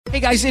Hey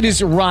guys, it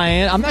is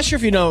Ryan. I'm not sure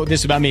if you know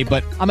this about me,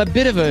 but I'm a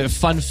bit of a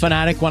fun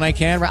fanatic when I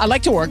can. I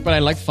like to work, but I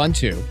like fun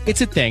too.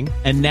 It's a thing.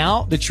 And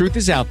now the truth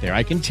is out there.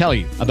 I can tell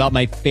you about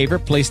my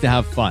favorite place to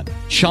have fun.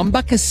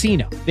 Chumba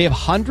Casino. They have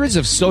hundreds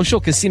of social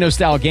casino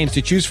style games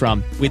to choose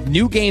from with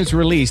new games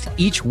released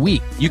each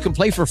week. You can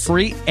play for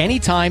free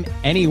anytime,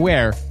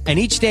 anywhere. And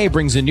each day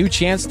brings a new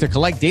chance to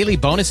collect daily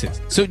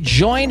bonuses. So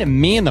join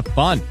me in the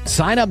fun.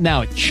 Sign up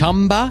now at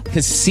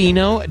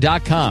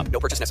ChumbaCasino.com. No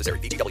purchase necessary.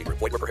 VGW.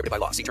 Void where prohibited by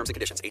law. See terms and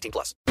conditions.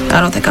 18+.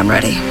 I don't think I'm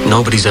ready.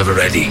 Nobody's ever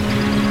ready.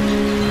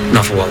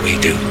 Not for what we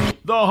do.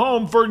 The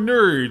home for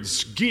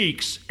nerds,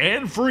 geeks,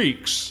 and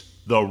freaks.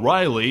 The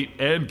Riley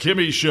and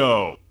Kimmy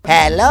Show.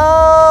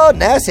 Hello,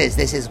 nurses.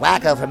 This is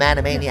Wacko from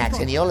Animaniacs,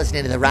 and you're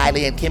listening to the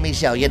Riley and Kimmy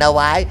Show. You know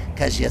why?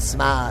 Because you're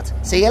smart.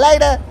 See you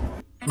later.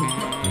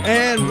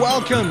 And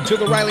welcome to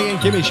the Riley and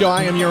Kimmy Show.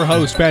 I am your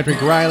host,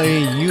 Patrick Riley.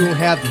 You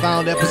have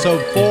found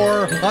episode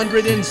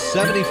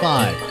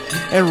 475.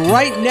 And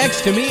right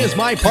next to me is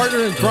my partner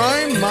in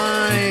crime,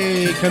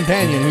 my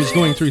companion who's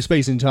going through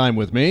space and time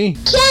with me.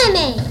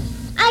 Kimmy!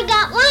 I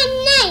got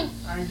one name.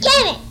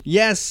 Kimmy!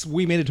 Yes,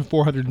 we made it to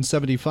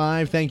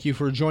 475. Thank you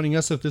for joining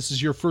us. If this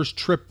is your first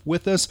trip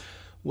with us,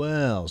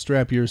 well,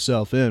 strap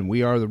yourself in.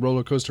 We are the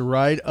roller coaster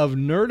ride of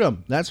nerdom.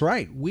 That's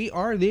right. We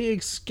are the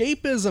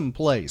escapism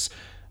place.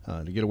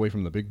 To get away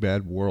from the big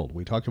bad world.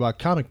 We talk about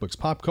comic books,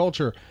 pop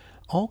culture,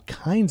 all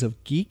kinds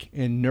of geek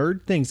and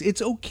nerd things.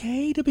 It's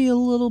okay to be a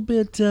little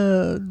bit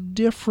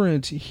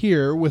different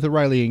here with the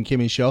Riley and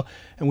Kimmy Show.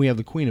 And we have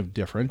the queen of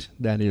different.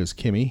 That is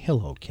Kimmy.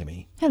 Hello,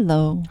 Kimmy.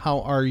 Hello.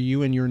 How are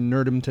you and your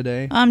nerdom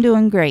today? I'm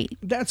doing great.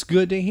 That's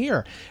good to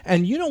hear.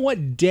 And you know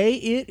what day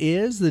it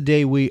is? The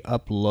day we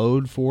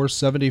upload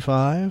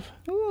 475?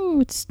 Ooh,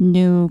 it's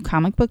New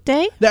Comic Book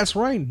Day? That's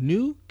right.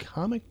 New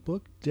Comic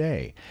Book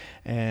Day.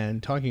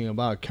 And talking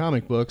about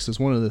comic books is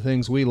one of the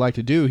things we like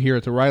to do here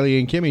at the Riley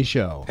and Kimmy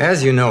Show.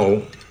 As you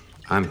know,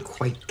 I'm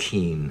quite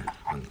keen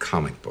on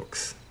comic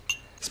books,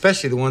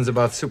 especially the ones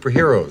about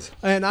superheroes.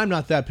 And I'm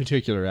not that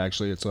particular,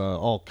 actually. It's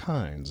all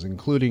kinds,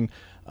 including,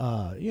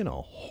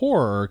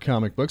 horror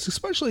comic books,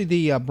 especially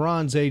the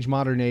Bronze Age,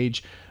 modern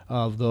age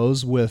of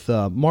those with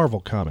Marvel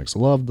Comics. I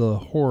love the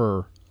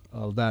horror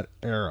of that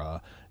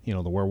era. You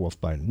know, the Werewolf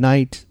by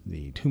Night,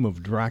 the Tomb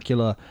of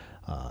Dracula,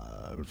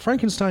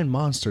 Frankenstein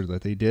monster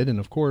that they did, and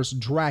of course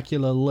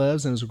Dracula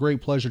Lives. And it's a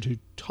great pleasure to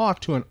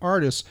talk to an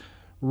artist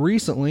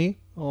recently,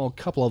 a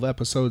couple of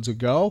episodes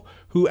ago,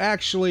 who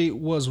actually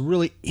was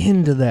really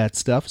into that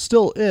stuff,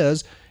 still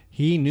is.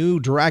 He knew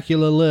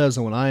Dracula Lives,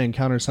 and when I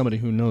encounter somebody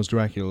who knows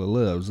Dracula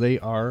Lives, they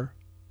are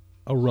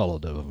a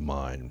relative of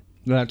mine.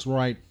 That's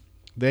right.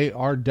 They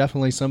are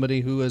definitely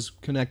somebody who is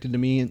connected to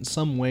me in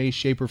some way,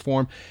 shape, or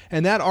form.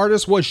 And that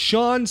artist was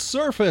Sean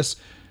Surface.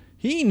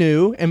 He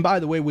knew, and by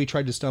the way, we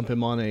tried to stump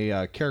him on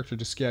a character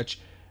to sketch.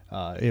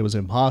 It was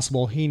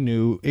impossible. He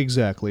knew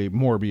exactly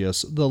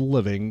Morbius, the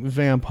living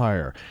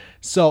vampire.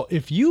 So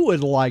if you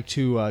would like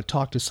to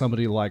talk to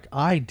somebody like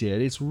I did,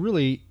 it's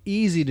really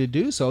easy to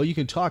do so. You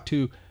can talk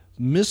to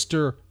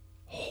Mr.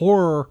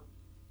 Horror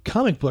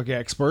comic book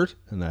expert,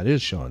 and that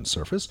is Sean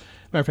Surface.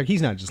 Matter of fact,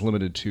 he's not just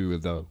limited to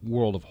the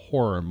world of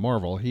horror and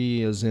Marvel.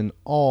 He is in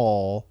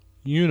all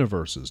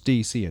universes,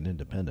 DC and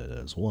independent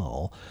as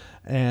well.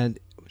 And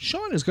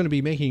Sean is going to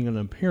be making an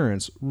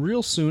appearance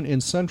real soon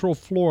in Central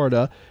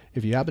Florida.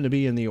 If you happen to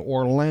be in the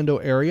Orlando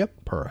area,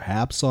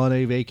 perhaps on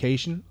a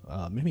vacation,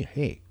 maybe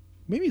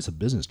it's a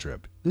business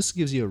trip. This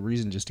gives you a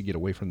reason just to get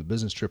away from the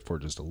business trip for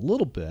just a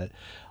little bit.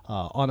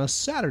 On a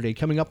Saturday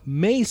coming up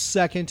May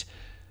 2nd,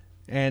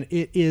 and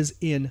it is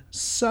in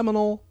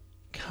Seminole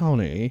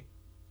County,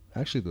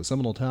 actually the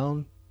Seminole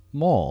Town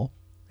Mall,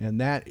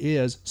 and that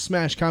is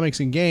Smash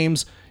Comics and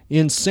Games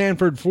in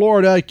Sanford,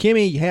 Florida.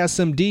 Kimmy has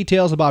some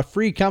details about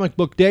Free Comic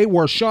Book Day,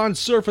 where Sean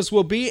Surface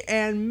will be,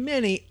 and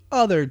many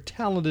other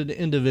talented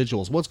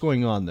individuals. What's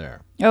going on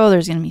there? Oh,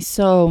 there's going to be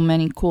so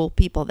many cool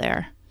people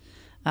there.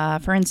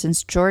 For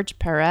instance, George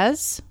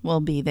Perez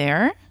will be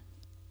there,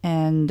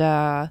 and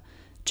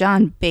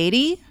John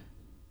Beatty,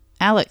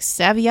 Alex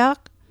Saviak,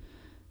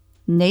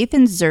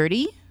 Nathan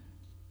Zerdy,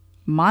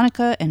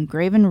 Monica and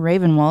Graven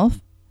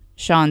Ravenwolf,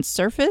 Sean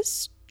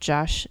Surface,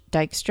 Josh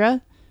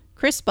Dykstra,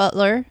 Chris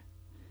Butler,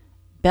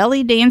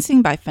 Belly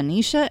Dancing by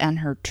Phoenicia and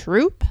her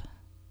troupe,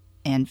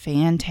 and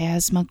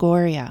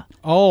Phantasmagoria.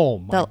 Oh,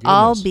 my They'll goodness.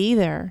 all be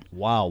there.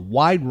 Wow,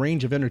 wide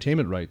range of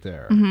entertainment right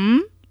there. Mm-hmm.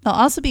 There'll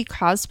also be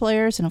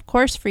cosplayers and, of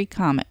course, free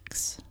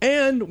comics.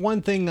 And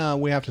one thing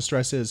we have to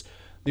stress is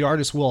the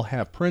artists will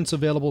have prints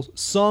available.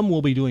 Some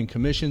will be doing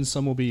commissions.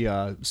 Some will be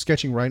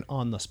sketching right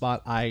on the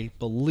spot. I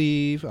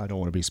believe, I don't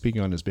want to be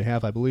speaking on his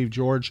behalf, I believe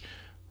George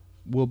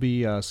will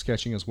be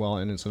sketching as well,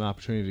 and it's an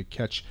opportunity to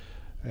catch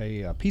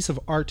a piece of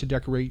art to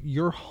decorate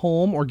your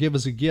home or give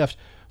as a gift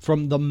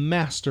from the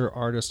master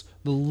artist,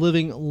 the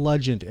living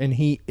legend, and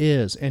he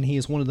is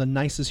one of the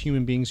nicest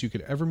human beings you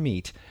could ever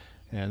meet,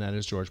 and that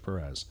is George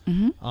Perez.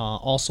 Mm-hmm.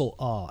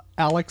 Also,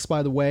 Alex,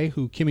 by the way,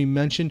 who Kimmy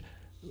mentioned,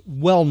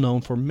 well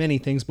known for many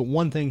things, but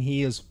one thing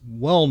he is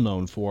well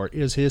known for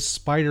is his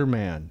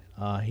Spider-Man.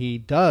 He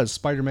does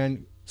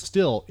Spider-Man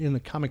still in the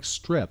comic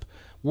strip.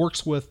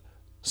 Works with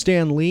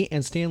Stan Lee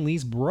and Stan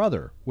Lee's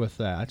brother with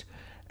that.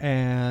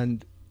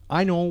 And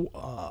I know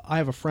I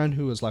have a friend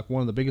who is like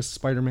one of the biggest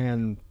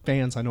Spider-Man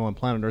fans I know on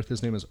planet Earth.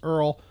 His name is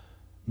Earl,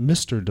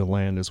 Mr.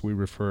 DeLand as we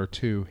refer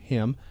to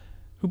him,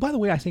 who, by the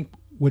way, I think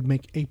would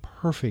make a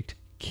perfect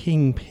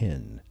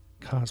Kingpin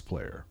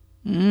cosplayer.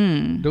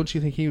 Don't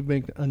you think he would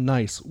make a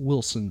nice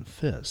Wilson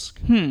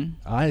Fisk?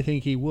 I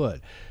think he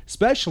would.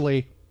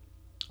 Especially,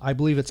 I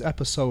believe it's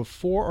episode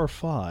 4 or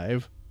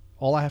 5.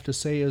 All I have to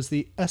say is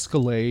the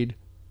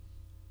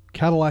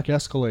Cadillac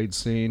Escalade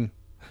scene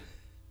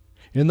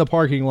in the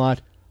parking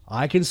lot.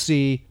 I can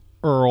see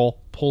Earl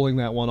pulling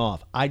that one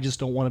off. I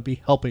just don't want to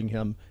be helping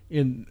him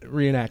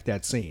reenact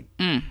that scene.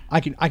 I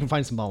can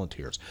find some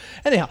volunteers.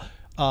 Anyhow,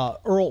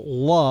 Earl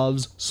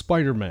loves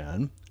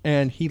Spider-Man,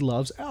 and he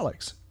loves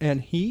Alex.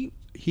 And he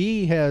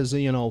has,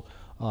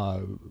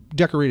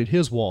 decorated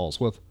his walls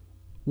with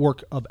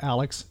work of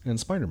Alex and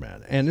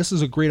Spider-Man. And this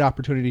is a great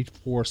opportunity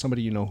for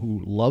somebody,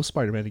 who loves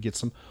Spider-Man to get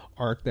some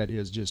art that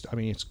is just,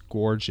 it's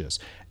gorgeous.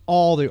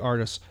 All the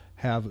artists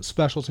have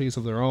specialties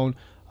of their own.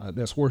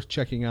 That's worth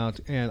checking out.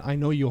 And I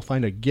know you'll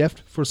find a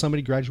gift for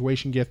somebody,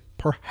 graduation gift,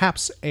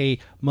 perhaps a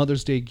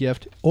Mother's Day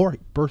gift or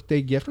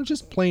birthday gift, or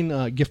just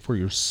plain gift for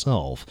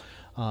yourself.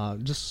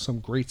 Just some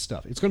great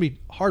stuff. It's going to be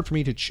hard for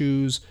me to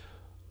choose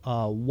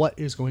what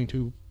is going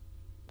to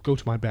go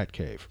to my bat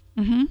cave.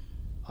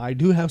 I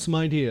do have some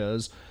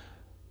ideas,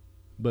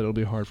 but it'll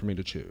be hard for me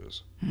to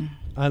choose.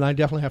 And I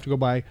definitely have to go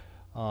by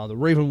the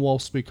Raven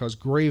Wolves, because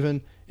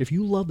Graven, if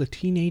you love the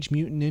Teenage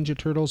Mutant Ninja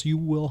Turtles, you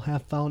will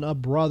have found a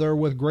brother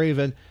with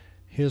Graven.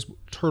 His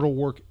turtle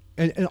work,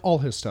 and all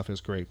his stuff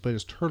is great, but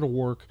his turtle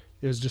work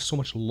is just so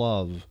much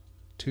love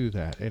to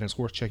that, and it's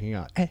worth checking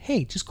out. And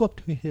hey, just go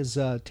up to his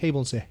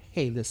table and say,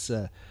 hey, these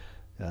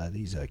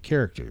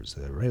characters,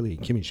 the Riley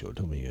and Kimmy Show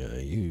told me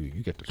you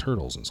get the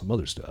turtles and some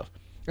other stuff.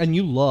 And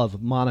you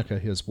love Monica,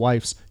 his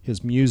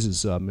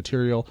muse's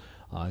material,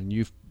 and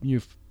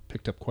you've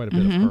picked up quite a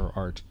bit of her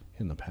art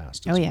in the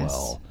past as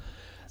well.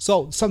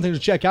 So something to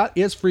check out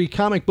is Free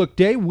Comic Book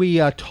Day. We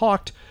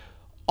talked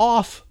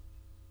off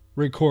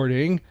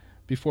recording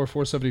before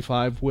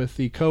 475 with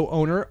the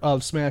co-owner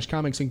of Smash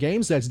Comics and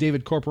Games. That's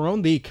David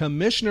Corporone, the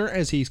commissioner,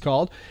 as he's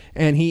called,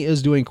 and he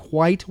is doing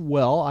quite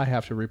well, I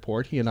have to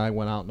report. He and I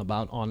went out and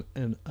about on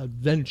an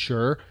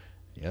adventure.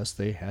 Yes,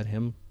 they had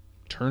him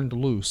turned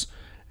loose,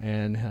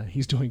 and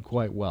he's doing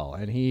quite well.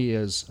 And he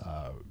is...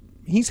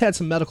 he's had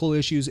some medical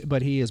issues,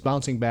 but he is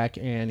bouncing back,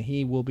 and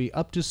he will be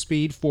up to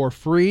speed for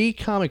Free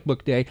Comic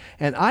Book Day.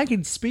 And I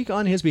can speak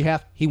on his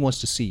behalf. He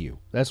wants to see you.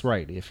 That's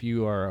right. If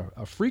you are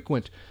a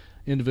frequent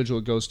individual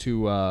that goes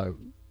to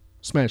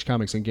Smash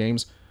Comics and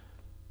Games,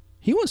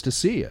 he wants to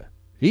see you.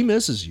 He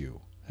misses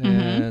you.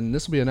 And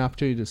this will be an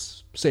opportunity to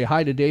say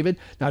hi to David.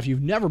 Now, if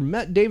you've never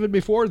met David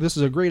before, this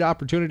is a great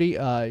opportunity.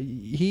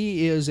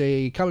 He is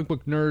a comic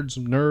book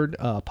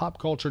nerd, pop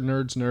culture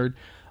nerd,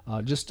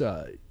 just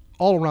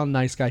all-around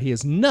nice guy. He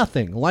is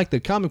nothing like the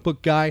comic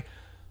book guy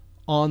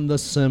on The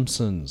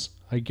Simpsons.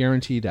 I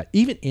guarantee that.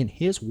 Even in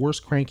his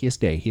worst,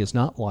 crankiest day, he is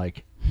not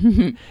like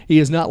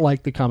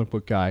the comic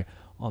book guy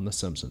on The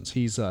Simpsons.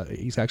 He's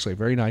actually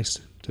very nice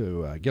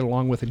to get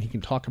along with, and he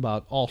can talk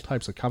about all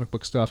types of comic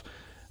book stuff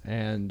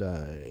and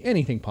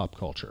anything pop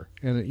culture,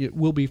 and it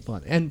will be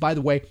fun. And by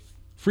the way,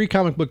 Free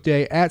Comic Book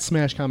Day at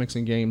Smash Comics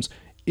and Games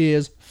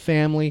is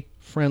family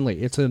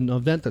friendly. It's an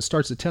event that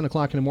starts at 10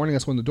 o'clock in the morning.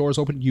 That's when the doors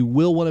open. You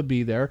will want to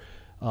be there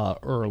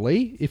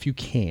early if you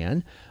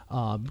can,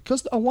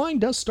 because a line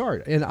does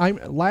start. And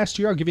last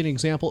year, I'll give you an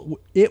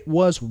example. It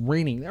was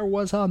raining. There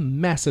was a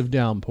massive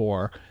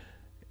downpour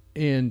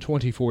in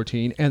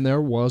 2014, and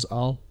there was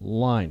a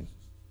line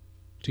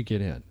to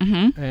get in.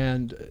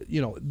 And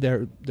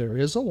there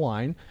is a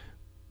line.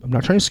 I'm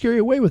not trying to scare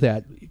you away with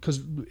that,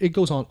 because it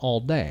goes on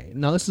all day.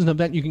 Now, this is an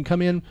event you can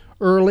come in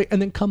early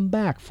and then come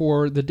back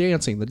for the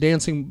dancing. The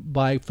dancing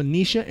by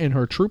Phoenicia and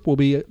her troupe will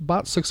be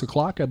about 6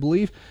 o'clock, I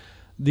believe.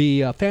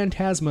 The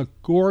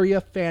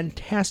Phantasmagoria,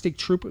 fantastic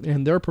troupe,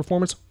 and their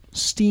performance,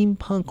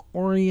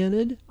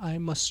 steampunk-oriented, I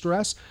must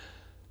stress.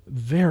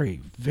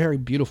 Very, very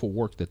beautiful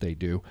work that they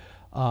do.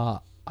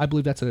 I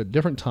believe that's at a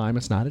different time.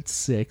 It's not at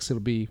 6.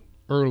 It'll be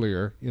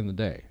earlier in the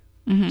day.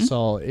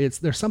 So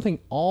there's something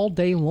all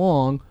day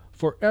long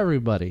for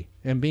everybody.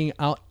 And being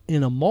out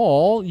in a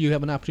mall, you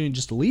have an opportunity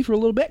just to leave for a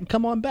little bit and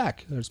come on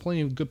back. There's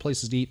plenty of good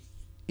places to eat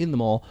in the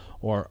mall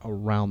or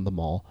around the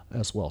mall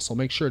as well. So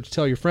make sure to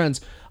tell your friends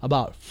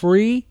about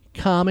Free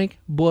Comic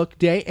Book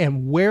Day.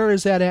 And where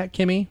is that at,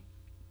 Kimmy?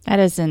 That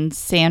is in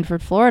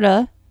Sanford,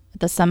 Florida,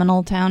 at the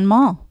Seminole Town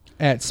Mall.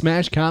 At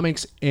Smash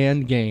Comics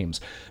and Games.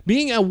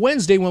 Being a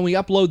Wednesday when we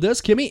upload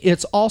this, Kimmy,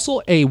 it's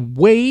also a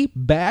Way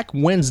Back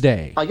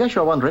Wednesday. I guess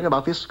you're wondering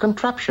about this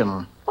contraption.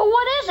 Well,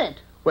 what is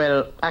it?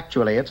 Well,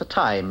 actually, it's a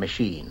time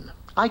machine.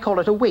 I call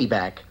it a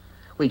Wayback.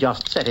 We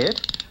just set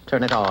it,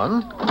 turn it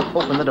on,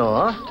 open the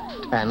door,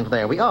 and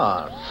there we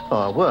are.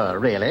 Or were,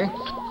 really.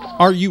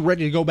 Are you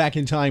ready to go back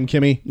in time,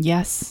 Kimmy?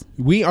 Yes.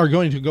 We are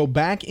going to go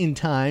back in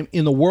time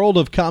in the world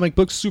of comic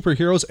books,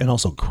 superheroes, and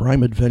also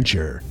crime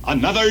adventure.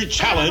 Another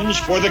challenge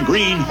for the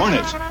Green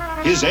Hornet.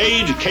 His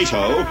aide,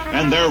 Kato,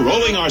 and their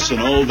rolling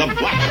arsenal, the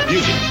Black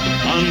Beauty.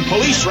 On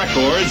police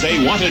records,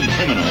 a wanted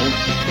criminal.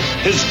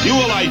 His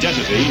dual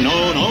identity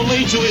known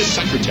only to his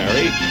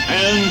secretary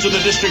and to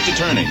the district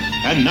attorney.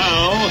 And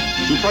now,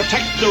 to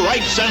protect the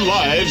rights and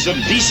lives of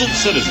decent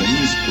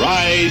citizens,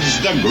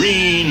 rides the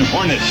Green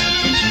Hornet.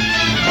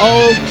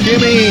 Oh,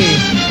 Kimmy!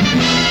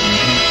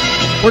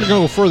 We're going to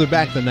go further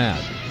back than that.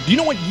 Do you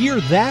know what year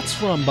that's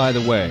from, by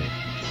the way?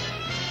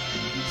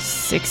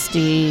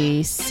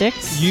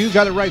 66. You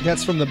got it right.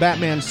 That's from the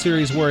Batman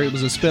series where it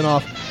was a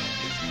spinoff.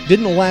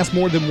 Didn't last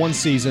more than one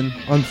season,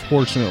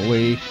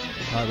 unfortunately.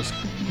 It was a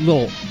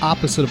little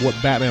opposite of what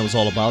Batman was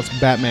all about.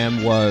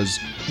 Batman was,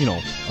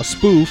 a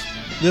spoof.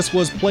 This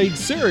was played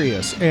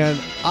serious, and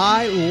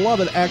I love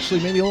it, actually,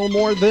 maybe a little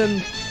more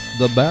than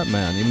the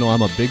Batman, even though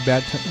I'm a big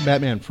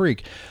Batman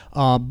freak.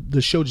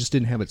 The show just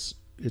didn't have its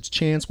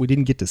chance. We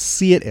didn't get to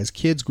see it as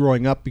kids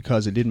growing up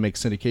because it didn't make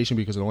syndication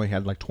because it only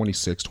had like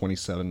 26,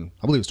 27,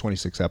 I believe it was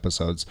 26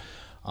 episodes.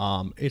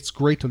 It's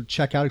great to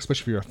check out,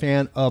 especially if you're a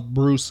fan of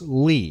Bruce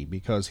Lee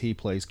because he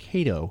plays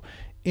Kato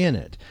in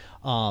it.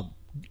 And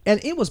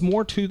it was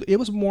more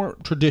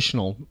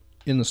traditional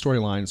in the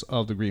storylines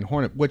of the Green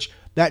Hornet, which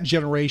that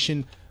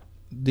generation,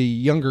 the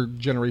younger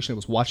generation that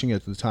was watching it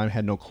at the time,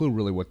 had no clue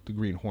really what the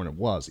Green Hornet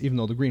was, even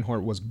though the Green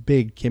Hornet was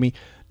big, Kimmy,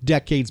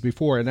 decades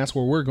before, and that's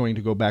where we're going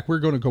to go back. We're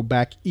going to go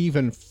back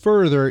even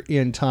further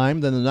in time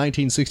than the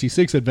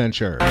 1966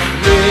 adventure.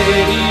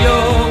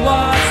 Radio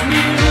was new.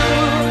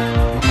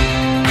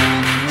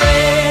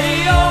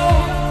 Radio,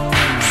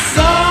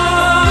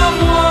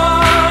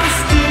 someone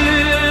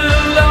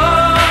still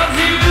loves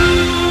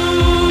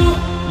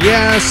you.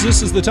 Yes,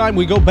 this is the time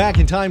we go back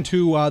in time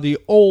to the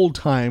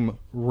old-time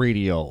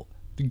radio.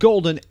 The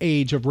golden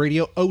age of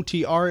radio,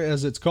 OTR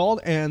as it's called,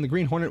 and the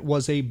Green Hornet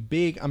was a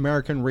big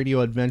American radio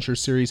adventure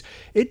series.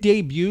 It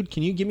debuted,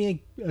 can you give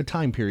me a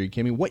time period,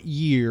 Kimmy? What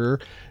year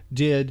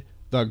did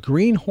the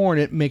Green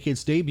Hornet make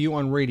its debut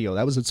on radio?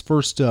 That was its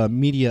first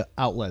media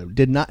outlet.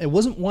 It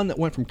wasn't one that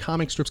went from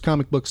comic strips,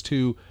 comic books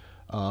to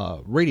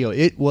radio.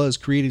 It was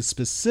created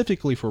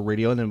specifically for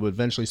radio and then would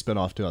eventually spin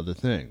off to other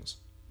things.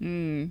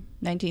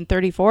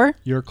 1934?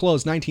 You're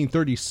close.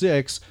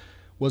 1936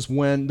 was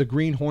when the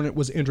Green Hornet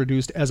was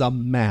introduced as a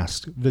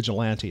masked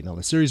vigilante. Now,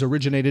 the series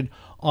originated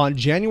on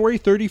January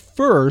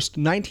 31st,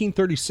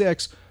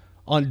 1936,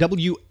 on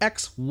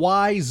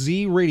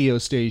WXYZ radio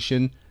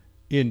station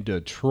in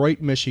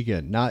Detroit,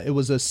 Michigan. Now, it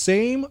was the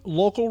same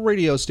local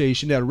radio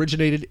station that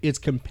originated its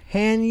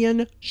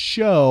companion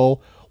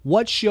show.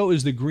 What show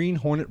is the Green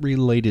Hornet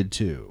related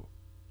to?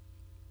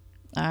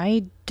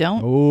 I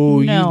don't know.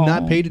 Oh, you've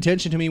not paid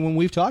attention to me when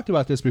we've talked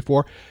about this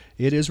before.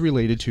 It is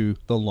related to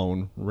the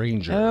Lone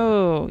Ranger.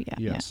 Oh, yeah.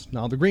 Yes.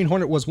 Yeah. Now, the Green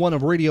Hornet was one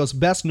of radio's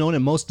best known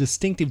and most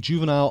distinctive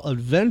juvenile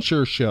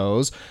adventure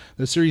shows.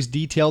 The series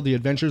detailed the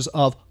adventures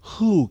of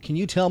who? Can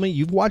you tell me?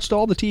 You've watched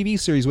all the TV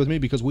series with me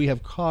because we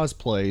have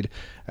cosplayed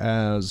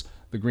as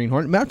the Green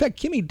Hornet. Matter of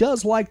fact, Kimmy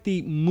does like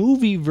the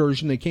movie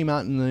version that came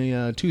out in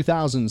the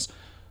 2000s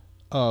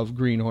of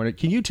Green Hornet.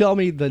 Can you tell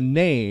me the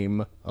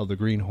name of the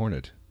Green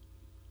Hornet?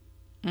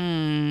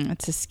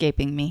 It's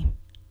escaping me.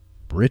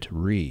 Britt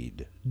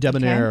Reed,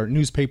 debonair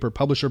newspaper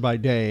publisher by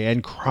day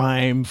and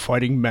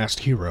crime-fighting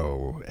masked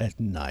hero at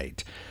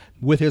night.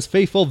 With his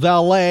faithful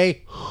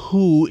valet,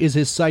 who is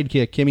his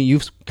sidekick, Kimmy?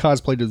 You've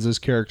cosplayed as this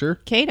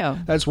character. Kato.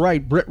 That's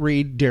right. Britt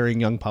Reed,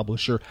 daring young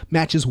publisher,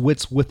 matches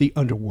wits with the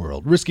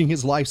underworld, risking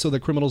his life so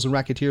that criminals and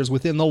racketeers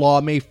within the law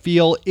may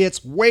feel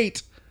its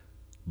weight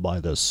by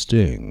the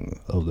sting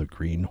of the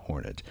Green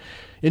Hornet.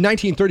 In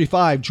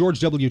 1935, George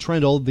W.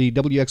 Trendle, the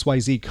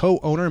WXYZ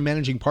co-owner and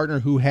managing partner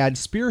who had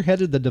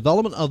spearheaded the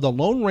development of the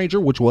Lone Ranger,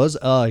 which was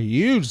a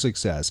huge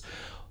success,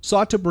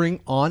 sought to bring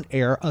on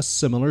air a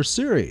similar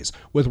series.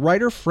 With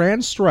writer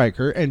Fran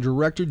Stryker and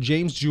director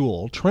James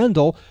Jewell,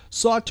 Trendle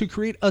sought to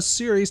create a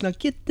series. Now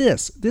get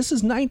this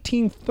is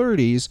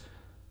 1930s,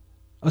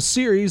 a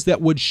series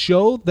that would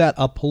show that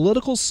a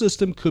political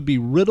system could be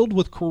riddled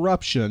with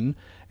corruption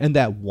and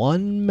that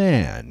one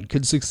man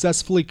could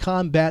successfully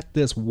combat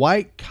this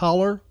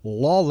white-collar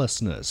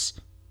lawlessness.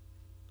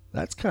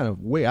 That's kind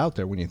of way out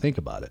there when you think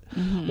about it.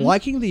 Mm-hmm.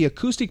 Liking the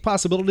acoustic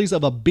possibilities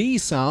of a B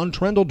sound,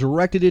 Trendle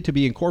directed it to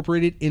be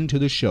incorporated into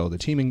the show. The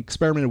team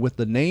experimented with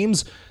the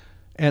names,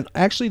 and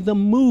actually the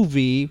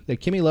movie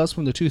that Kimmy loves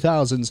from the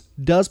 2000s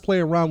does play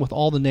around with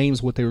all the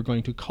names, what they were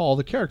going to call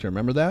the character.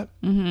 Remember that?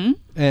 Mm-hmm.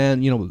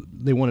 And,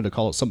 they wanted to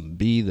call it something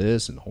B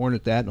this and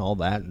Hornet that and all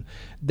that. And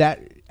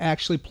that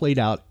actually played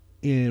out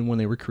when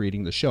they were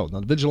creating the show.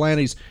 Now, the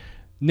vigilante's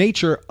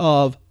nature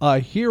of a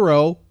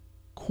hero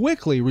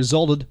quickly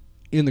resulted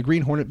in the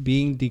Green Hornet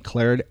being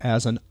declared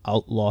as an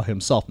outlaw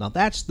himself. Now,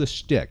 that's the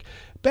shtick.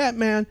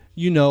 Batman,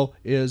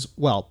 is,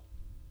 well,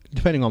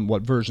 depending on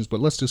what versions, but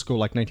let's just go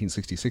like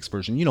 1966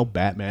 version.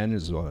 Batman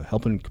is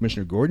helping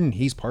Commissioner Gordon.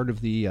 He's part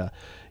of the,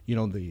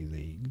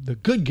 the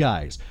good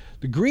guys.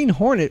 The Green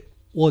Hornet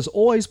was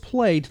always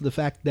played to the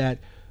fact that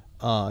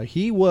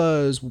he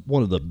was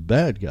one of the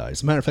bad guys.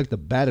 As a matter of fact, the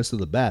baddest of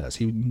the baddest.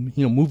 He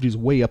moved his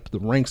way up the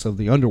ranks of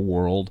the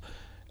underworld,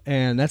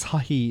 and that's how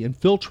he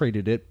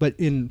infiltrated it. But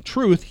in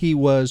truth, he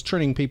was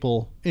turning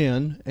people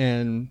in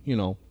and,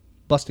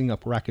 busting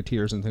up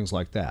racketeers and things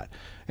like that.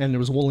 And there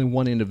was only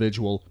one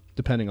individual,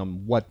 depending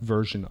on what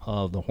version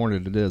of the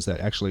Hornet it is, that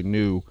actually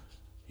knew,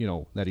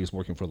 that he was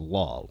working for the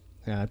law.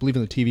 And I believe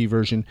in the TV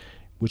version,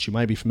 which you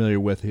might be familiar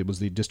with, it was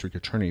the district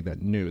attorney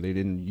that knew. They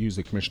didn't use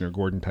the Commissioner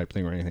Gordon type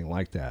thing or anything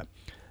like that.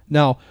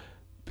 Now,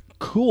 the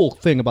cool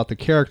thing about the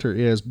character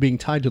is being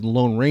tied to the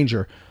Lone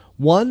Ranger.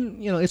 One,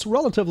 it's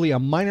relatively a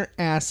minor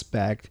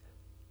aspect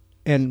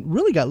and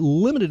really got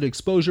limited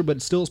exposure,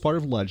 but still is part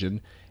of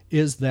legend,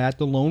 is that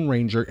the Lone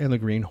Ranger and the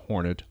Green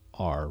Hornet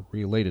are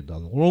related. Now,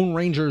 the Lone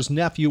Ranger's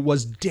nephew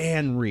was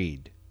Dan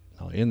Reed.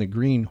 Now, in the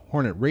Green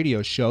Hornet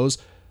radio shows,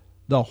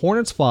 the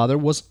Hornet's father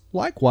was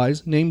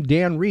likewise named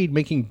Dan Reed,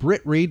 making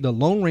Britt Reed the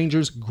Lone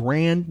Ranger's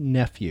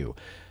grandnephew.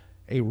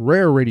 A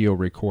rare radio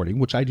recording,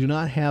 which I do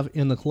not have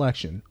in the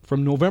collection,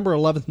 from November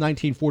 11th,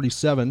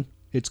 1947.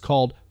 It's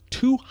called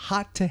Too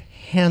Hot to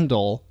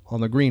Handle on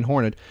the Green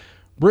Hornet.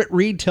 Britt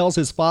Reed tells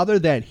his father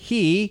that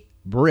he,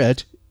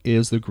 Britt,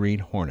 is the Green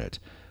Hornet.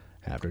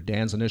 After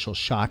Dan's initial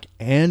shock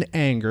and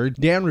anger,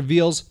 Dan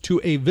reveals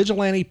to a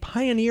vigilante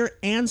pioneer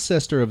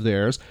ancestor of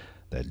theirs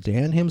that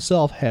Dan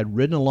himself had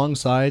ridden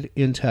alongside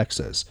in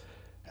Texas.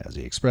 As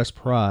he expressed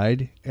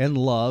pride and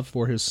love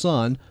for his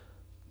son,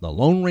 the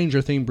Lone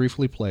Ranger theme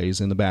briefly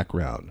plays in the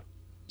background.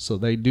 So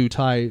they do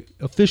tie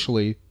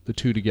officially the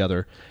two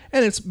together,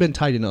 and it's been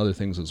tied into other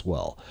things as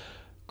well.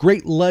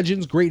 Great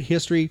legends, great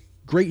history,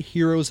 great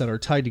heroes that are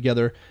tied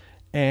together,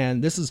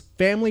 and this is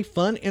family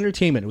fun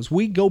entertainment. As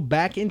we go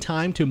back in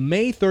time to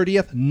May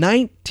 30th,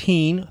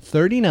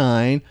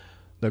 1939,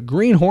 the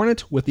Green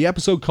Hornet with the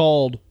episode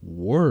called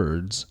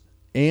Words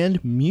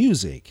and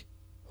Music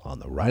on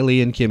the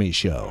Riley and Kimmy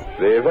Show.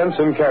 The events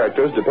and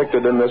characters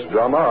depicted in this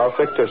drama are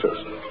fictitious.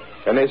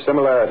 Any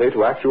similarity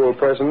to actual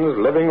persons,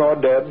 living or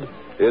dead,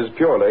 is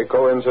purely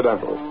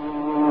coincidental.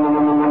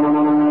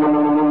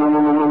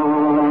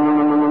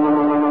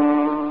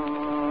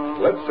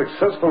 Let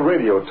successful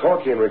radio,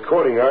 talking, and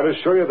recording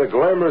artists show you the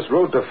glamorous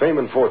road to fame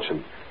and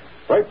fortune.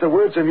 Write the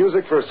words and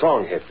music for a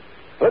song hit.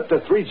 Let the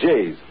 3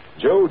 J's,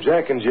 Joe,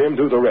 Jack, and Jim,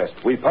 do the rest.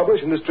 We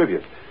publish and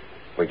distribute.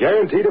 We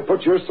guarantee to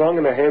put your song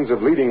in the hands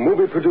of leading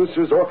movie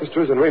producers,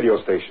 orchestras, and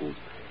radio stations.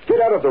 Get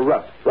out of the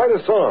rut. Write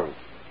a song.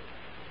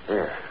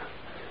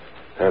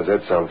 How's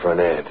that sound for an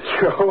ad?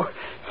 Joe,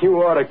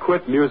 you ought to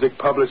quit music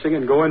publishing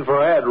and go in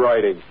for ad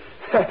writing.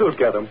 That'll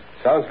get them.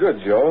 Sounds good,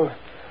 Joe.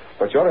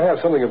 But you ought to have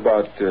something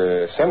about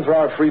send for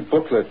our free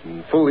booklet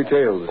and full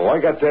details. Oh, I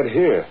got that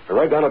here,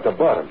 right down at the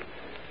bottom.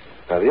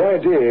 Now, the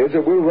idea is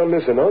that we'll run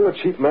this in all the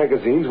cheap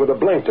magazines with a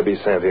blank to be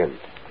sent in.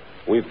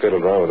 We've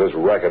fiddled around with this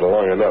racket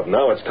long enough.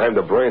 Now it's time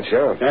to branch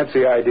out. That's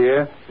the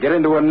idea. Get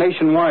into a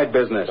nationwide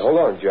business. Hold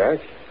on, Jack.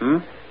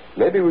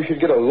 Maybe we should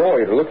get a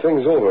lawyer to look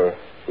things over.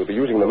 We'll be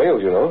using the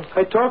mail, you know.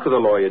 I talked to the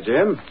lawyer,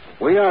 Jim.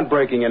 We aren't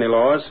breaking any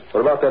laws.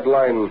 What about that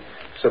line,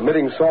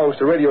 submitting songs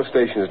to radio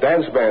stations,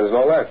 dance bands, and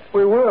all that?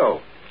 We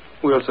will.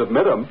 We'll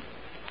submit them.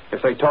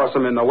 If they toss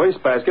them in the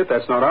wastebasket,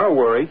 that's not our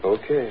worry.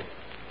 Okay.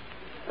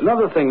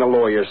 Another thing the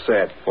lawyer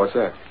said. What's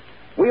that?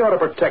 We ought to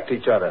protect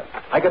each other.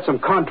 I got some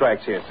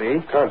contracts here, see?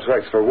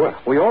 Contracts for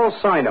what? We all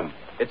sign them.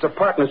 It's a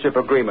partnership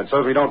agreement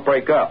so we don't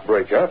break up.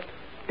 Break up?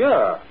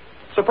 Yeah.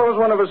 Suppose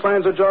one of us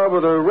lands a job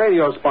with a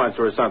radio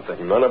sponsor or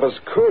something. None of us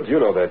could. You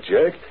know that,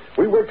 Jack.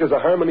 We worked as a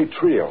harmony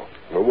trio.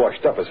 We're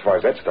washed up as far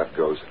as that stuff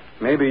goes.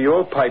 Maybe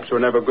your pipes were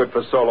never good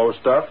for solo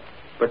stuff,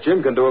 but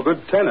Jim can do a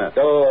good tenor.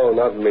 Oh,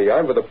 not me.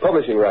 I'm for the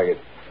publishing racket.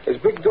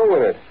 There's big dough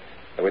in it.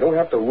 And we don't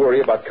have to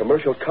worry about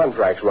commercial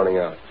contracts running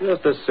out.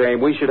 Just the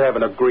same, we should have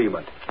an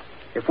agreement.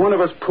 If one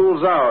of us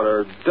pulls out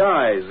or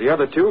dies, the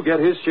other two get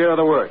his share of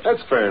the work.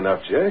 That's fair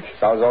enough, Jack.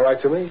 Sounds all right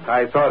to me.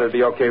 I thought it'd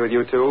be okay with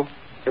you two.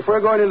 If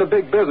we're going into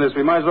big business,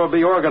 we might as well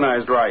be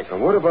organized right.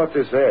 And what about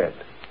this ad?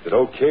 Is it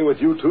okay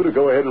with you two to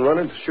go ahead and run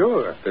it?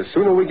 Sure. The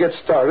sooner we get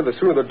started, the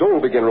sooner the dough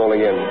will begin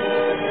rolling in.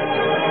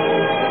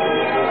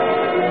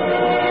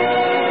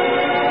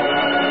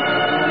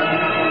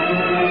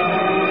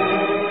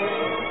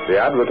 The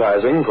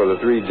advertising for the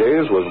 3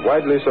 J's was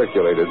widely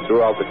circulated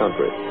throughout the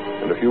country.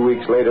 And a few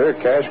weeks later,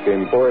 cash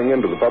came pouring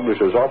into the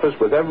publisher's office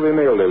with every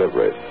mail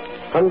delivery.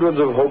 Hundreds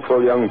of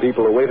hopeful young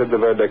people awaited the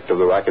verdict of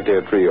the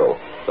racketeer trio,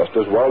 just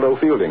as Waldo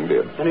Fielding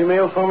did. Any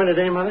mail for me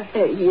today, Mother?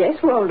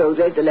 Yes, Waldo.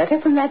 There's a letter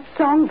from that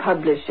song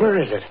publisher.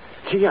 Where is it?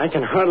 Gee, I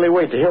can hardly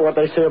wait to hear what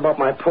they say about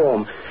my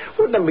poem.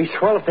 Wouldn't it be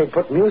swell if they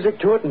put music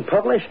to it and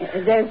publish?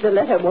 There's the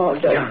letter,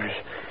 Waldo. Gosh,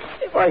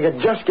 if I could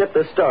just get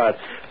the start.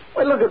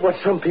 Well, look at what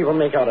some people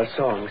make out of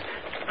songs.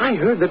 I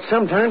heard that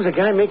sometimes a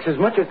guy makes as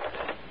much as...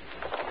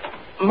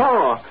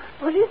 Ma!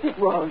 What is it,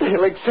 Waldo?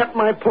 They'll accept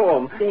my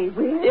poem. They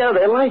will? Yeah,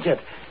 they like it.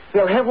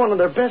 They'll have one of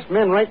their best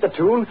men write the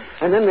tune,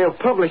 and then they'll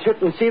publish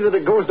it and see that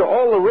it goes to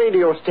all the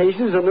radio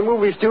stations and the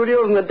movie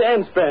studios and the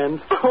dance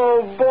bands.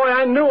 Oh, boy,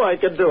 I knew I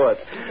could do it.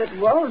 But,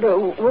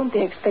 Waldo, won't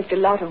they expect a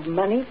lot of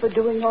money for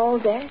doing all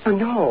that?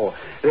 No.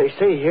 They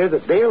say here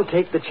that they'll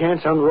take the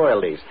chance on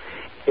royalties.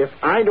 If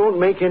I don't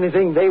make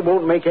anything, they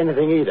won't make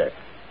anything either.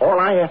 All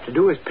I have to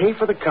do is pay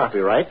for the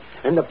copyright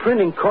and the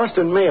printing cost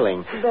and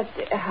mailing. But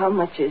how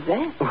much is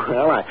that?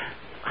 Well,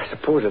 I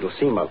suppose it'll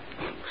seem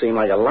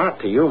like a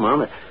lot to you,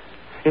 Mom.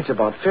 It's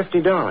about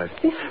 $50.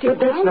 $50? But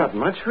that's not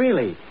much,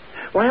 really.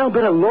 Why, I'll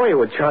bet a lawyer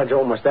would charge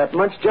almost that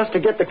much just to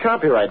get the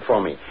copyright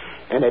for me.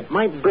 And it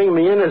might bring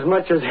me in as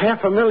much as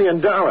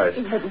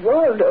 $500,000. But,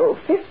 Waldo,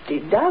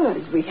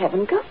 $50, we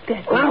haven't got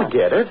that Well, I'll much.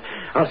 get it.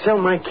 I'll sell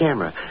my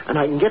camera, and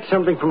I can get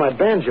something for my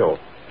banjo.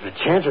 The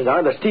chances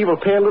are that Steve will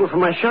pay a little for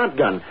my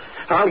shotgun.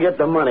 I'll get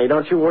the money.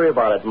 Don't you worry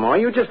about it, Ma.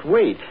 You just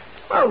wait.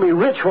 I'll be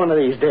rich one of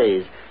these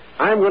days.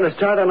 I'm going to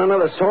start on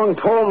another song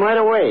poem right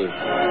away.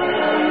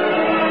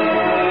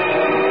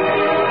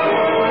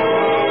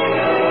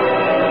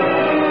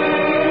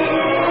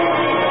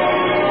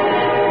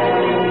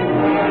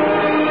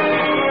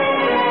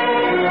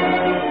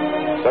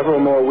 Several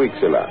more weeks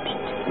elapsed,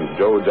 and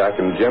Joe, Jack,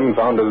 and Jim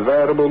found a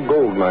veritable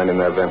gold mine in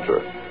their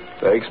venture.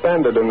 They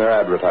expanded in their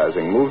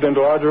advertising, moved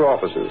into larger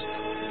offices,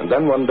 and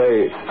then one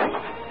day...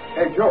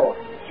 Hey, Joe.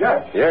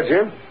 Jack. Yeah,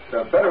 Jim?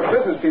 The better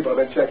business people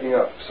have been checking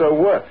up. So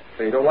what?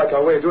 They don't like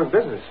our way of doing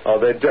business. Oh,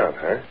 they don't,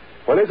 huh?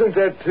 Well, isn't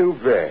that too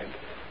bad?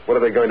 What are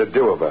they going to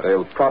do about it?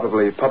 They'll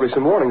probably publish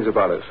some warnings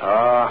about us.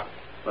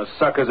 The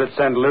suckers that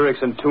send lyrics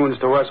and tunes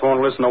to us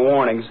won't listen to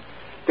warnings.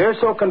 They're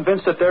so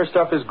convinced that their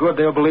stuff is good,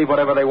 they'll believe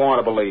whatever they want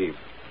to believe.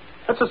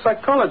 That's the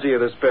psychology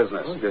of this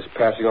business. Well, just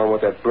passing on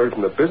what that bird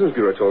from the Business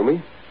Bureau told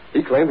me.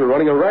 He claims we're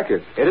running a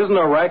racket. It isn't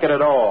a racket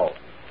at all.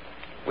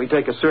 We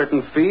take a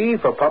certain fee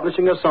for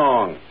publishing a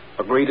song,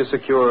 agree to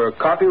secure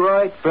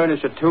copyright,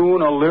 furnish a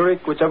tune or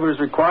lyric, whichever is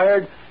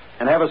required,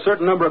 and have a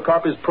certain number of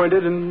copies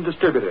printed and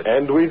distributed.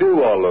 And we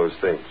do all those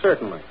things.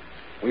 Certainly.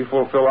 We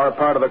fulfill our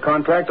part of the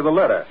contract to the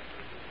letter.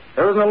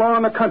 There isn't a law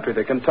in the country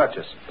that can touch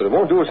us. But it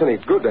won't do us any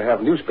good to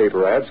have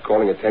newspaper ads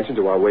calling attention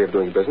to our way of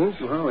doing business.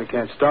 Well, we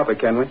can't stop it,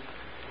 can we?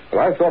 Well,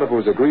 I thought if it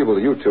was agreeable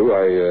to you two,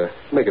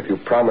 I'd make a few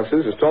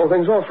promises and stall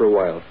things off for a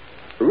while.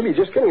 We're really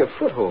just getting a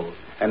foothold.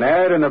 An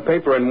ad in a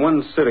paper in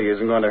one city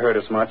isn't going to hurt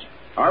us much.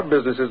 Our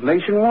business is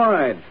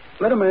nationwide.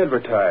 Let them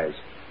advertise.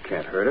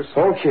 Can't hurt us.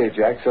 Okay,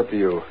 Jack, it's up to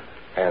you.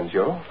 And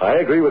Joe? I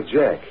agree with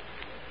Jack.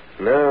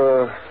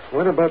 Now,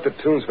 what about the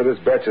tunes for this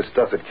batch of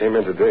stuff that came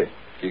in today?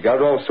 You got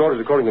it all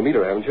sorted according to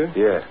meter, haven't you?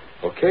 Yeah.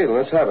 Okay, then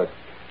let's have it.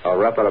 I'll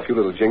rap out a few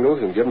little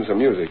jingles and give them some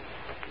music.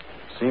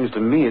 Seems to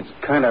me it's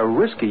kind of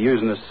risky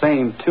using the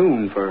same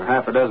tune for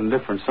half a dozen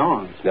different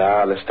songs.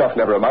 Nah, the stuff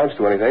never amounts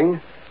to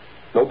anything.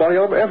 Nobody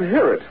will ever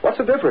hear it. What's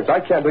the difference? I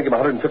can't think of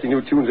 150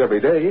 new tunes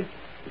every day.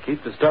 You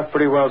keep the stuff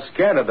pretty well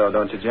scattered, though,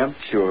 don't you, Jim?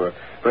 Sure.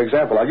 For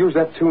example, I'll use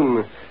that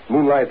tune,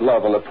 Moonlight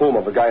Love, on the poem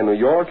of a guy in New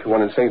York,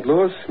 one in St.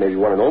 Louis, maybe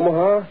one in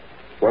Omaha,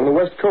 one on the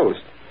West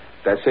Coast.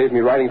 That saved me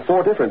writing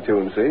 4 different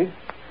tunes, see?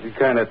 It'd be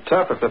kind of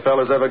tough if the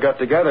fellas ever got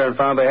together and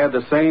found they had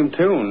the same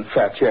tune.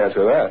 Fat chance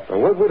of that.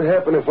 Well, what would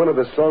happen if one of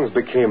the songs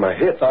became a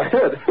hit? A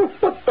hit?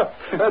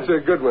 That's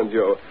a good one,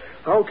 Joe.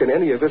 How can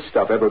any of this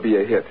stuff ever be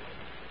a hit?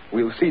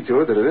 We'll see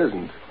to it that it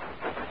isn't.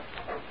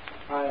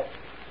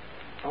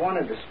 I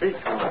wanted to speak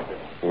to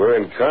you.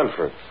 We're in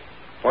conference.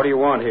 What do you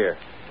want here?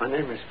 My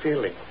name is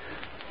Fielding.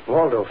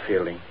 Waldo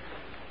Fielding.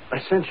 I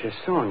sent you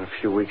a song a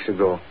few weeks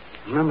ago.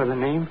 Remember the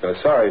name?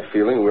 Sorry,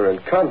 Fielding. We're in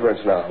conference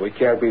now. We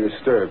can't be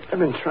disturbed. I've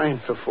been trying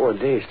for 4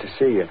 days to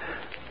see you.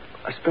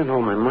 I spent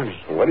all my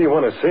money. What do you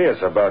want to see us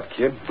about,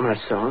 kid? My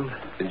song.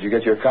 Did you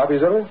get your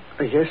copies of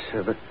it? Yes,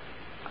 sir, but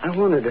I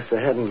wondered if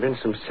there hadn't been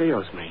some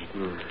sales made.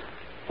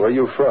 Where are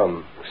you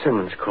from?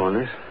 Simmons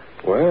Corners.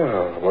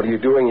 Well, what are you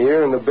doing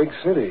here in the big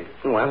city?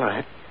 Well,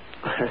 I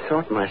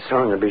thought my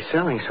song would be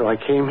selling, so I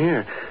came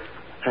here.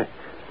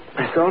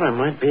 I thought I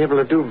might be able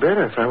to do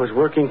better if I was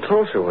working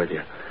closer with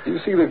you. You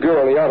see the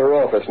girl in the outer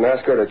office and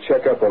ask her to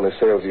check up on the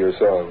sales of your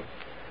song.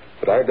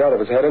 But I doubt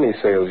if it's had any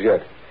sales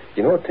yet.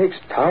 You know, it takes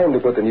time to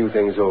put the new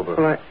things over.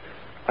 Well,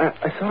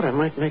 I thought I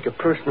might make a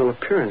personal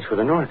appearance with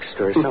an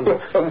orchestra or something.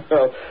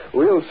 Well,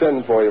 we'll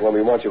send for you when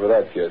we want you for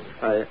that, kid.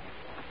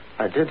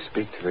 I did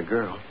speak to the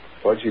girl.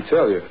 What'd she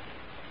tell you?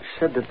 She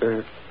said that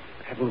there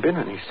hadn't been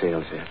any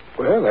sales yet.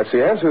 Well, that's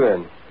the answer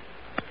then.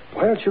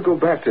 Why don't you go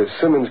back to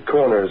Simmons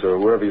Corners or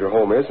wherever your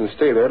home is and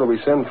stay there till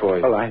we send for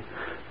you? Well,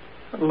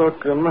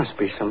 look, there must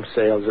be some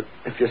sales.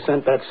 If you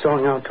sent that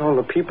song out to all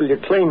the people you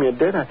claim you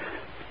did,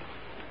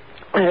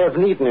 I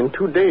haven't eaten in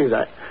 2 days.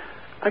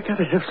 I got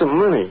to have some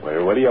money.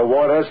 Well, what do you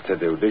want us to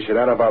do? Dish it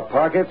out of our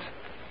pockets?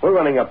 We're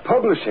running a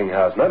publishing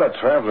house, not a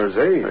traveler's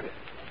aid.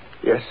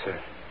 Yes, sir.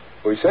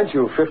 We sent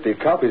you 50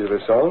 copies of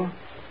the song.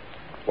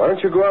 Why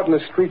don't you go out in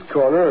the street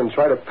corner and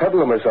try to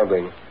peddle them or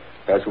something?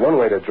 That's one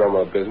way to drum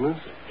up business.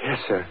 Yes,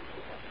 sir.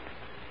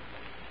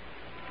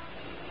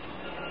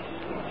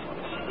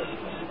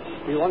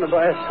 You want to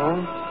buy a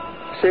song?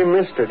 Say,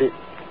 mister, do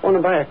Want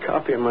to buy a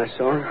copy of my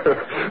song?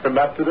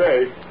 Not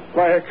today.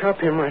 Buy a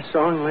copy of my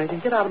song, lady.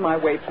 Get out of my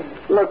way, please.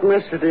 Look,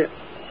 mister, do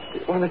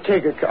you want to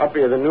take a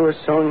copy of the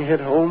newest song hit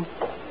home?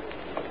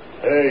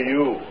 Hey,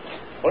 you.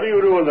 What are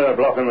you doing there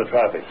blocking the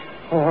traffic?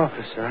 Oh,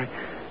 officer,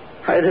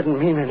 I didn't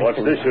mean anything.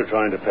 What's this you're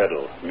trying to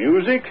peddle?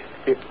 Music?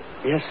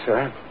 Yes,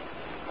 sir.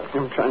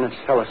 I'm trying to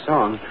sell a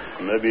song.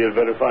 Maybe you'd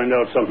better find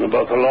out something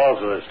about the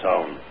laws of this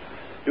town.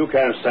 You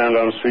can't stand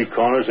on street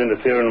corners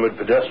interfering with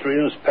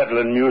pedestrians,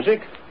 peddling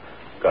music.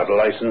 Got a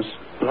license?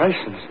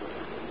 License?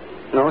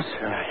 No,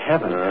 sir, I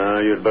haven't.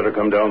 You'd better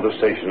come down to the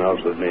station house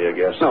with me, I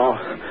guess.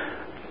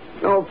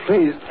 No,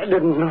 please. I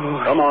didn't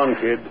know. Come on,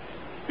 kid.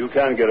 You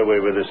can't get away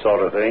with this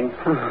sort of thing.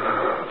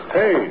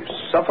 Hey,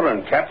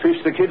 suffering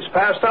catfish, the kid's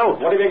passed out.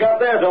 What have you got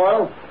there,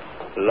 Doyle?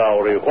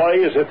 Lowry, why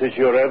is it that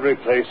you're every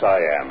place I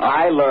am?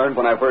 I learned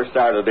when I first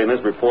started in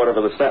as reporter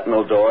for the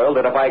Sentinel, Doyle,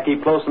 that if I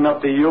keep close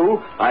enough to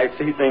you, I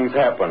see things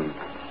happen.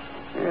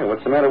 Yeah,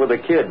 what's the matter with the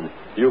kid?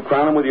 You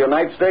crown him with your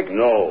nightstick?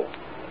 No.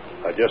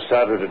 I just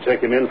started to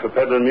take him in for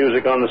peddling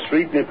music on the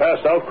street, and he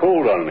passed out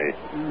cold on me.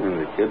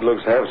 The kid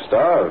looks half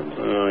starved.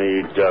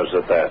 He does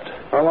at that.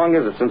 How long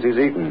is it since he's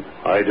eaten?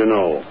 I don't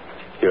know.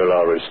 Here,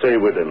 Lowry, stay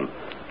with him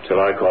till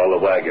I call the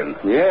wagon.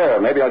 Yeah,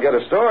 maybe I'll get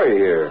a story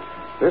here.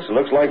 This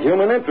looks like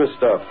human interest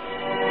stuff.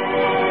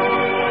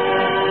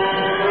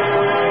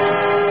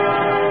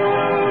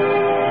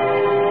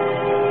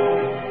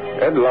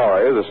 Ed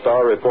Lowry, the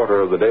star reporter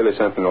of the Daily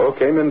Sentinel,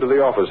 came into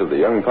the office of the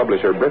young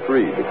publisher Britt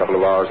Reed a couple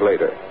of hours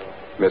later.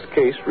 Miss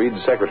Case,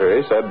 Reed's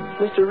secretary, said,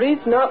 Mr.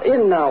 Reed's not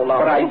in now,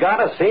 Lowry. But I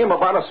gotta see him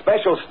about a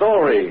special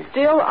story. He's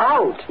still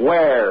out.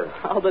 Where?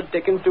 How the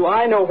dickens do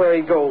I know where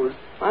he goes?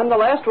 I'm the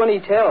last one he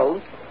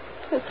tells.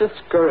 It's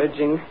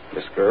discouraging.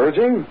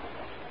 Discouraging?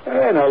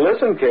 Hey, now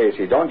listen,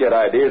 Casey. Don't get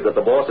ideas that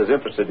the boss is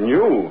interested in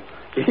you.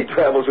 He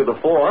travels with the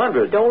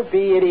 400. Don't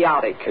be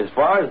idiotic. As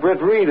far as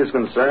Britt Reed is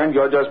concerned,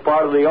 you're just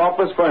part of the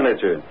office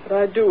furniture. But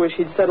I do wish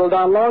he'd settled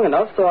down long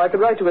enough so I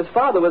could write to his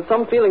father with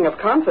some feeling of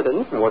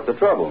confidence. What's the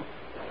trouble?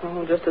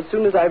 Oh, just as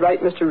soon as I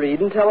write Mr. Reed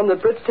and tell him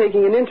that Britt's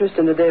taking an interest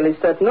in the Daily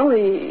Sentinel,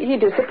 he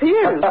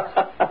disappears.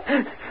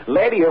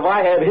 Lady, if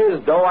I had his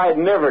dough, I'd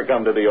never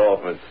come to the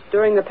office.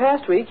 During the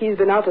past week, he's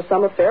been out to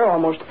some affair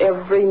almost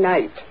every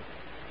night.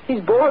 He's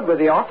bored with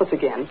the office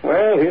again.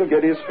 Well, he'll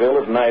get his fill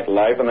of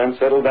nightlife and then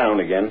settle down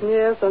again.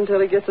 Yes,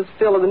 until he gets his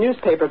fill of the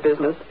newspaper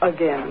business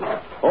again.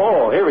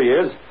 Oh, here he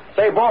is.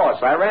 Say,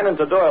 boss, I ran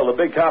into Doyle, the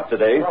big cop,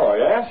 today. Oh,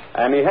 yes?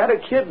 And he had a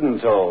kid in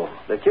tow.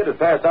 The kid had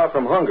passed out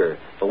from hunger.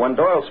 But when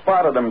Doyle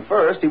spotted him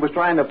first, he was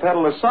trying to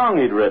peddle a song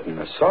he'd written.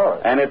 A song?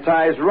 And it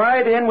ties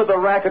right in with the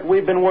racket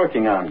we've been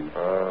working on.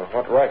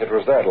 What racket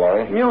was that,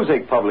 Lowry?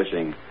 Music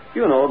publishing.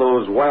 You know,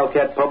 those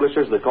wildcat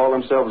publishers that call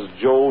themselves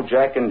Joe,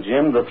 Jack, and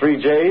Jim, the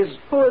 3 J's?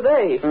 Who are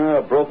they?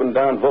 A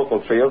broken-down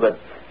vocal trio that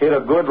hit a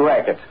good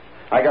racket.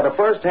 I got a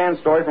first-hand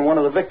story from one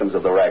of the victims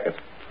of the racket.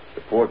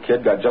 The poor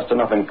kid got just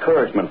enough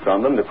encouragement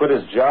from them to quit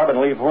his job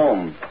and leave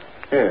home.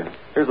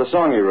 Here's the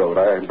song he wrote.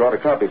 I brought a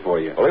copy for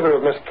you. I'll leave it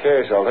with Miss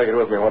Case. I'll take it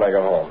with me when I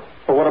go home.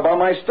 Well, what about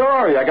my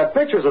story? I got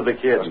pictures of the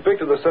kid. I'll speak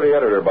to the city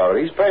editor about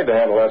it. He's paid to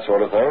handle that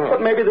sort of thing. But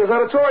maybe there's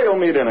editorial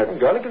meat in it.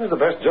 Gunnigan's the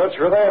best judge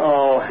for that.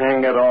 Oh,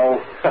 hang it all.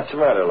 What's the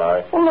matter,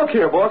 Lowry? Well, look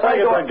here, boss. Take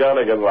it to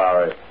Gunnigan,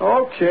 Lowry.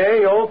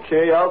 Okay.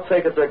 I'll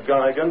take it to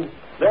Gunnigan.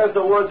 There's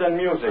the words and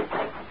music.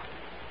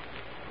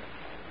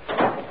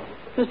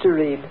 Mr.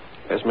 Reed.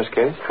 Yes, Miss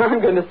Case? I'm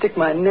going to stick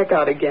my neck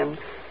out again.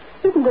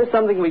 Isn't there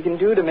something we can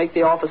do to make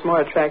the office more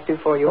attractive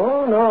for you?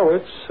 Oh, no,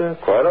 it's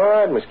quite all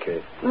right, Miss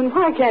Case. Then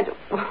why can't...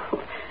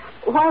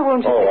 Why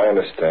won't you... Oh, I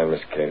understand,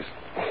 Miss Case.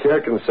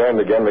 You're concerned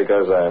again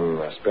because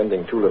I'm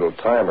spending too little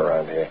time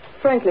around here.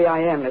 Frankly, I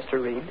am,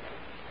 Mr. Reed.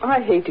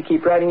 I hate to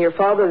keep writing your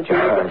father that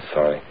you're... I'm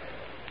sorry.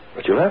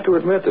 But you'll have to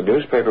admit that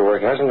newspaper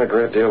work hasn't a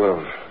great deal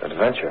of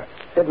adventure.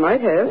 It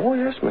might have. Oh,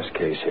 yes, Miss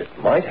Case, it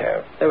might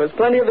have. There was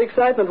plenty of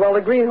excitement while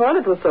the Green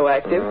Hornet was so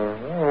active.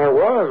 There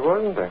was,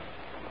 wasn't there?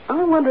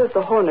 I wonder if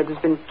the Hornet has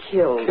been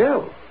killed.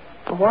 Killed?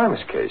 Well, why,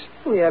 Miss Case?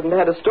 We haven't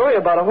had a story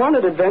about a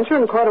Hornet adventure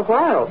in quite a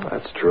while.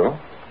 That's true.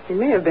 He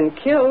may have been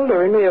killed,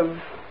 or he may have,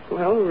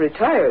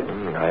 retired.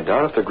 I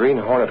doubt if the Green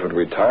Hornet would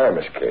retire,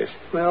 Miss Case.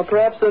 Well,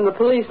 perhaps then the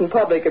police and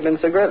public have been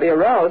so greatly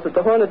aroused that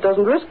the Hornet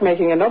doesn't risk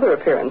making another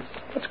appearance.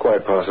 That's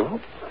quite possible.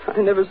 I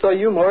never saw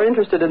you more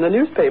interested in the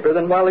newspaper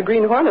than while the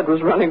Green Hornet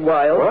was running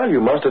wild. Well, you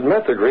must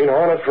admit the Green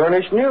Hornet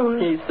furnished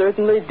news. He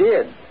certainly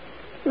did.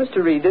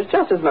 Mr. Reed, there's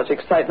just as much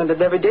excitement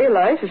in everyday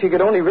life if you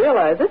could only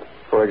realize it.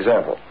 For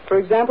example? For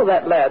example,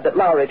 that lad that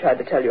Lowry tried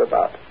to tell you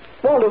about.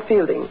 Waldo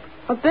Fielding.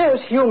 Now,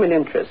 there's human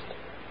interest.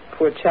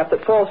 Poor chap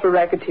that falls for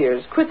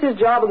racketeers, quits his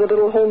job in the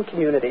little home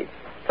community,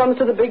 comes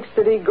to the big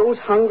city, goes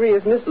hungry,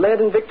 is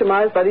misled and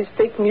victimized by these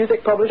fake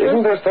music publishers.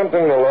 Isn't there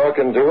something the law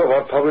can do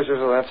about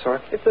publishers of that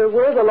sort? If there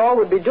were, the law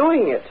would be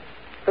doing it.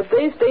 But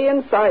they stay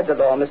inside the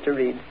law, Mr.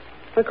 Reed.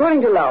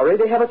 According to Lowry,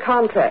 they have a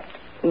contract,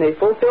 and they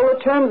fulfill the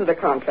terms of the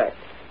contract.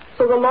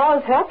 So the law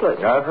is helpless.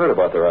 I've heard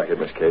about the racket,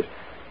 Miss Case.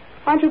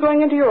 Aren't you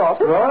going into your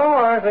office? No,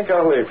 I think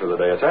I'll leave for the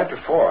day. It's after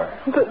 4.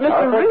 But, Mr.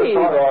 I'll take Reed... the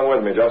song along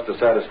with me just to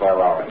satisfy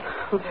Lauren.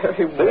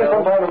 Very well. See you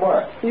sometime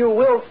tomorrow. You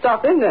will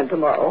stop in then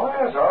tomorrow. Oh,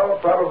 yes, I'll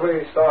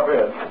probably stop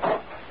in.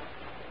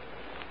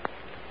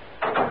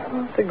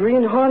 The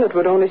Green Hornet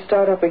would only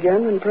start up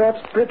again, and perhaps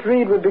Britt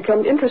Reed would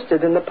become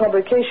interested in the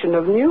publication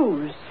of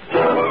news.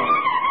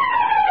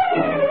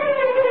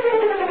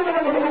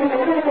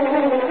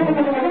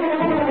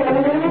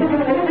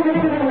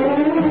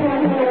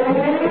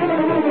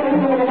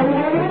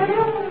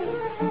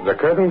 The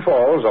curtain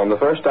falls on the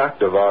first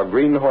act of our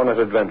Green Hornet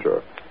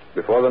adventure.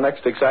 Before the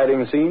next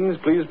exciting scenes,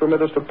 please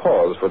permit us to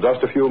pause for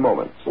just a few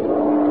moments.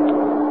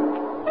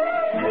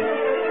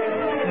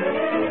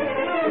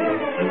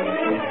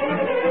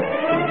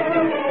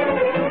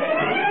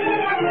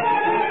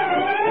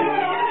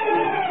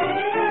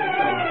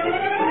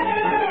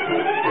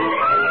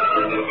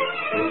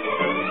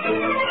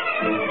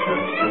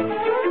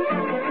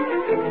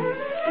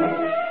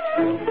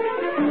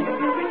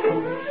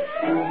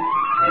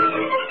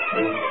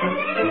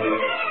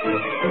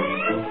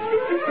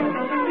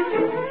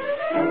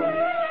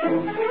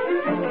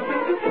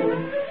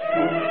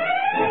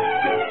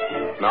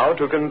 Now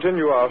to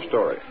continue our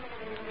story.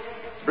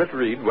 Britt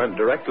Reed went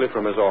directly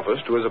from his office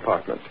to his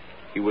apartment.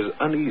 He was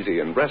uneasy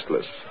and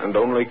restless, and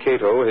only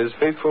Cato, his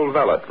faithful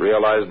valet,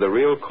 realized the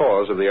real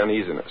cause of the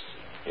uneasiness.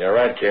 You're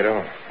right,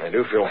 Cato. I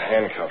do feel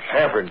handcuffed,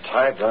 hampered,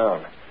 tied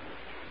down.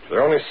 If there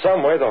were only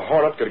some way the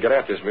Hornet could get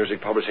at this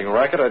music publishing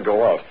racket, I'd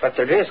go out. But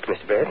the risk,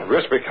 Mr. Baird.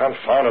 Risk be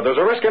confounded. There's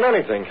a risk in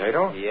anything,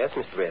 Cato. Yes,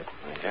 Mr. Baird.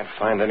 I can't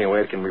find any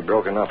way it can be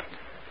broken up.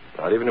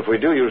 Not even if we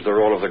do use the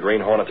role of the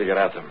Green Hornet to get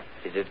at them.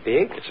 Is it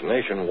big? It's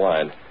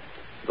nationwide.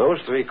 Those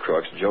 3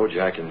 crooks, Joe,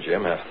 Jack, and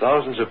Jim, have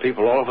thousands of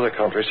people all over the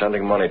country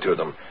sending money to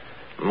them.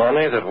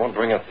 Money that won't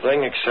bring a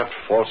thing except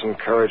false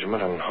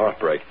encouragement and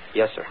heartbreak.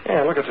 Yes, sir.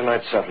 Yeah, look at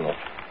tonight's Sentinel.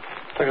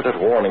 Look at that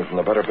warning from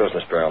the Better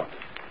Business Bureau.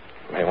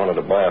 They wanted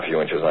to buy a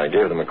few inches. I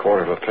gave them a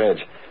quarter of a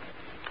page.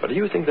 But do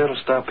you think that'll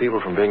stop people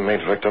from being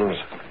made victims?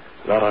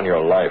 Not on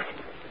your life.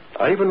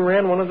 I even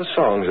ran one of the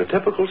songs, a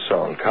typical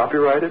song,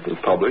 copyrighted and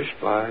published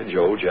by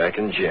Joe, Jack,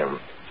 and Jim,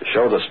 to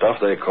show the stuff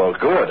they called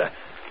good.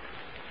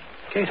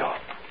 Cato,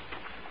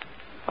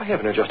 why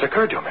haven't it just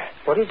occurred to me?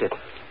 What is it?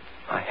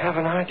 I have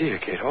an idea,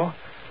 Cato.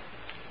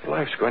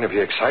 Life's going to be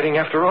exciting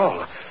after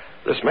all.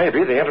 This may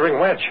be the entering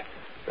wedge.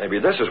 Maybe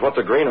this is what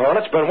the Green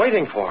Hornet's been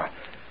waiting for.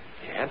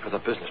 And for the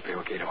Business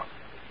Bureau, Cato.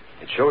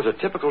 It shows a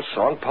typical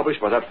song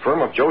published by that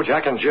firm of Joe,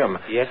 Jack, and Jim.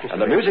 Yes, Mr.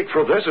 And the music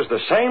for this is the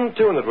same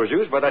tune that was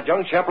used by that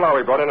young chap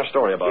Lowry brought in a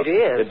story about. It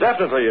is. It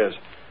definitely is.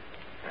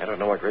 I don't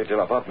know a great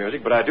deal about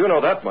music, but I do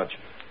know that much.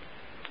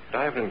 Did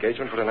I have an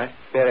engagement for tonight?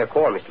 May I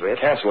call, Mr. Baird?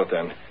 Cancel it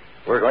then.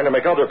 We're going to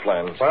make other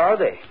plans. What are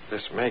they?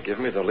 This may give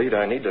me the lead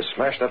I need to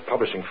smash that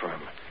publishing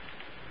firm.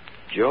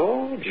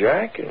 Joe,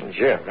 Jack, and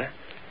Jim.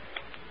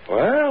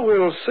 Well,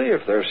 we'll see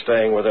if they're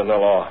staying within the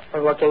law.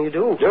 Well, what can you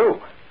do?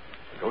 Go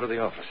to the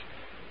office.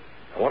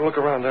 I want to look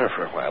around there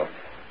for a while.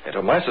 And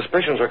if my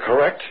suspicions are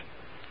correct,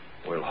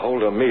 we'll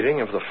hold a meeting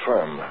of the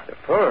firm. The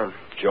firm?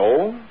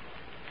 Joe,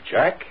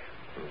 Jack,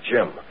 and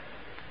Jim.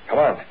 Come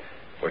on.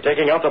 We're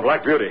taking out the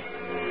Black Beauty.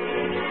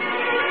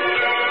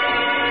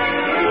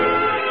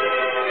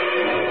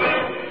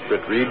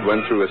 Britt Reed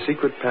went through a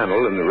secret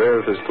panel in the rear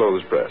of his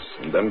clothes press,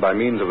 and then by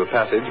means of a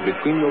passage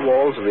between the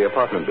walls of the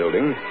apartment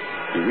building,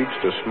 he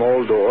reached a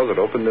small door that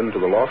opened into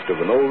the loft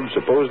of an old,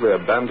 supposedly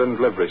abandoned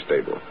livery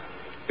stable.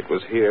 It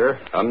was here,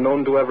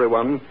 unknown to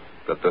everyone,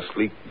 that the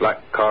sleek black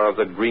car of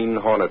the Green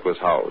Hornet was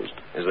housed.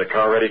 Is the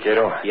car ready,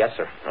 Cato? Yes,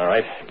 sir. All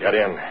right, get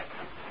in.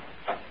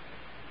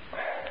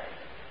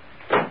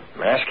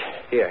 Mask?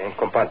 Here, in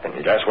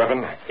compartment. Gas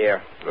weapon?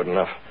 Here. Good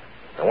enough.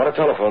 I want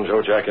to telephone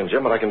Joe, Jack, and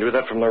Jim, but I can do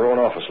that from their own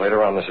office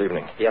later on this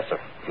evening. Yes, sir.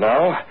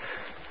 Now,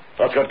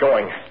 let's get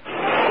going.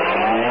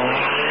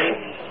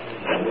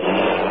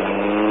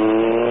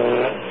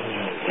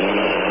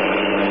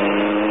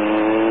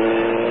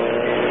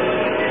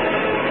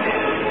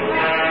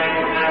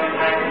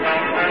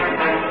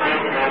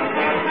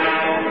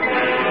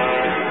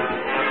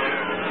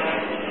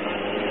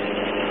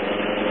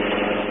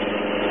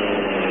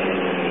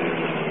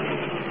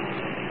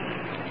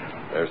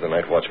 There's the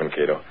night watchman,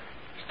 Cato.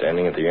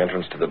 Standing at the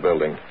entrance to the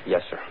building.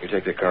 Yes, sir. You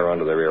take the car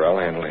onto the rear. I'll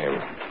handle him.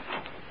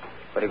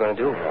 What are you going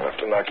to do? I'll have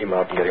to knock him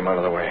out and get him out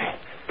of the way.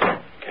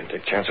 Can't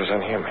take chances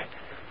on him.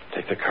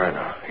 Take the car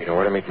now. You know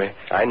where to meet me?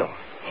 I know.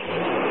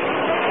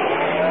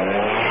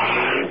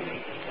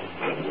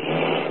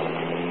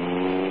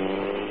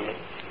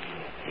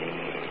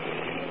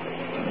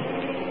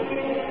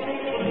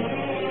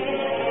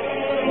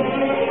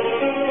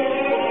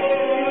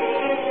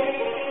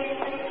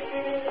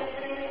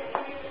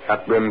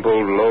 Hat brim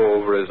pulled low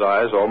over his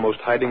eyes, almost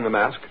hiding the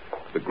mask,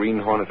 the Green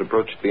Hornet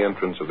approached the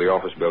entrance of the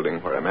office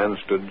building where a man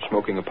stood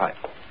smoking a pipe.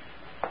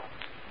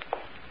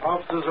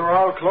 Offices are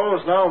all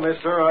closed now,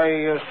 mister.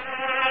 I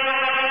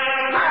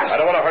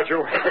don't want to hurt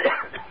you.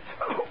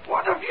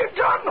 What have you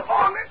done,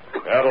 Hornet?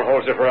 That'll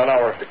hold you for an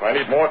hour. If I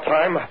need more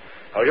time,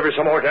 I'll give you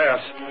some more gas.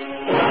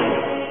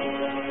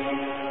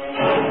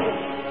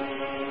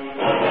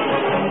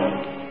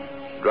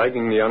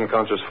 Dragging the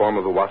unconscious form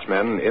of the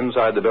watchman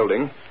inside the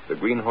building, the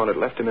Green Hornet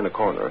left him in a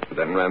corner,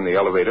 then ran the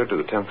elevator to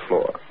the 10th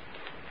floor.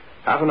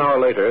 Half an hour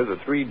later, the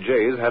three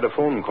Jays had a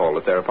phone call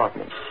at their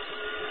apartment.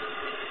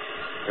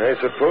 I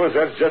suppose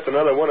that's just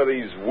another one of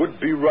these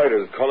would-be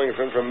writers calling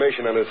for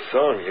information on his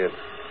song hit.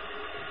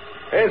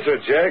 Answer,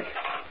 Jack.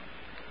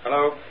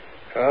 Hello?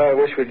 I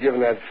wish we'd given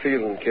that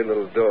Fielding kid a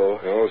little dough.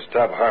 Oh,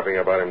 stop harping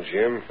about him,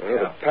 Jim.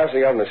 But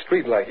passing out in the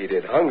street like he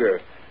did,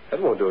 hunger,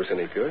 that won't do us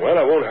any good. Well,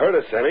 it won't hurt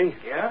us any.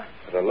 Yeah?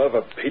 For the love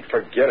of Pete,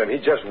 forget him. He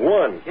just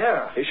won.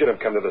 Yeah. He should have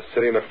come to the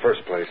city in the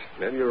first place.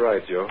 Maybe you're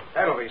right, Joe.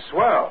 That'll be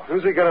swell.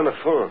 Who's he got on the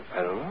phone?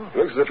 I don't know.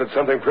 Looks as if it's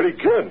something pretty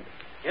good.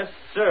 Yes,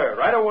 sir.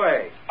 Right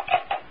away.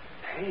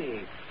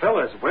 Hey,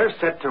 fellas, we're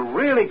set to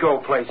really go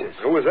places.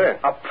 Who was that?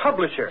 A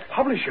publisher.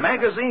 Publisher?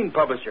 Magazine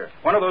publisher.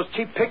 One of those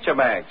cheap picture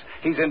mags.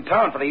 He's in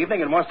town for the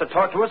evening and wants to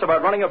talk to us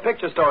about running a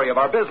picture story of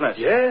our business.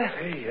 Yeah?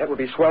 Hey, that would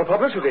be swell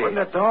publicity. Wouldn't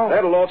it, though?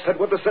 That'll offset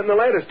what the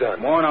Sentinel ad has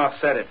done. Won't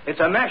offset it.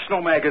 It's a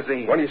national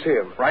magazine. When do you see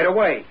him? Right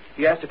away.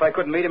 He asked if I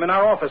couldn't meet him in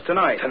our office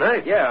tonight.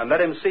 Tonight? Yeah, and let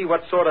him see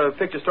what sort of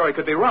picture story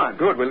could be run.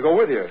 Good, we'll go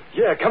with you.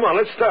 Yeah, come on,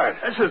 let's start.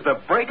 This is the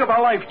break of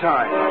a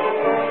lifetime.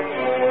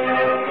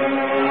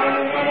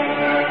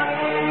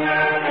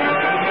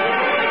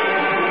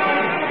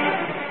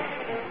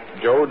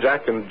 Joe,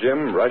 Jack, and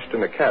Jim rushed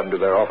in a cab to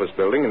their office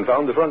building and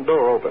found the front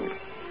door open.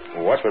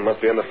 The watchman must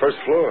be on the first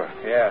floor.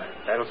 Yeah,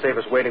 that'll save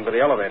us waiting for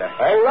the elevator.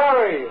 Hey,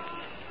 Larry!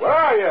 Where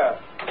are you?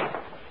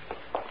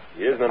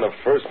 He isn't on the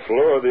first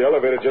floor. The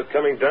elevator just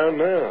coming down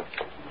now.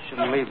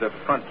 Shouldn't leave the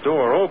front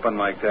door open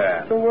like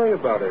that. Don't worry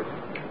about it.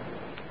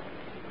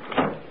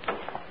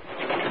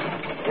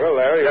 Well,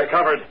 Larry, You're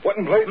covered. What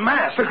in place?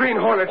 Mass! The Green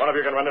Hornet. One of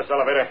you can run this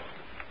elevator.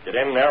 Get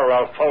in there or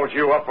I'll fold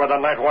you up where the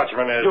night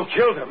watchman is. You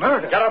killed him.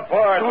 Murder. Get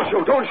aboard. Don't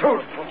shoot. Don't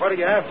shoot. Well, what are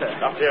you after?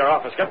 Up to your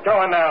office. Get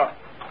going now.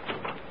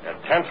 Your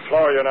 10th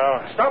floor, you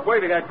know. Stop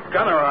waving that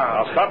gun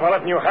around. I'll stop by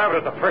letting you have it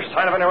at the first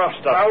sign of any rough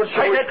stuff. I'll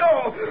show Take it. it.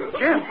 Go.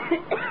 Jim.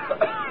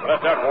 Let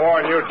that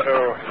warn you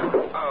two.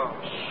 Oh,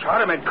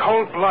 shot him in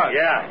cold blood.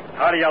 Yeah.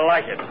 How do you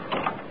like it?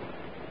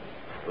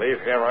 Leave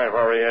him right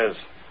where he is.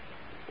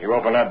 You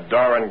open that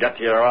door and get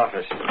to your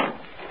office.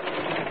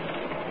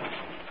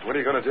 what are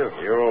you going to do?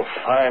 You'll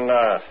find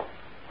out.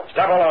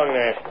 Step along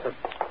there.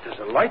 There's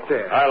a light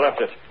there. I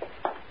left it.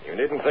 You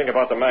needn't think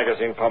about the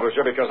magazine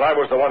publisher because I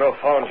was the one who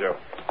phoned you.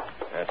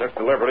 I took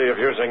the liberty of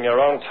using your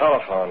own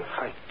telephone.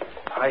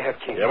 I have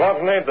keys. You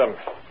won't need them.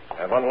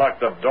 I've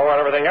unlocked the door and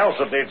everything else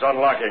that needs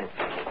unlocking.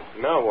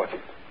 Now what?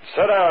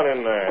 Sit down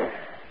in there.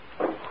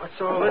 What's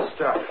all this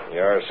stuff?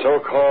 Your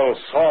so-called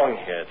song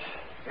hit.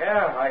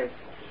 Yeah,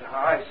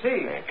 I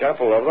see. A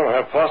couple of them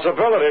have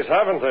possibilities,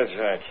 haven't they,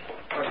 Jack?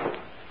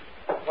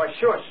 Why,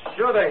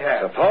 sure they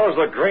have. Suppose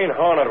the Green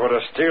Hornet were to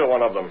steal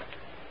one of them.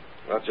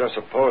 Let's just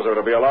suppose there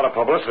would be a lot of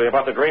publicity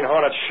about the Green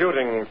Hornet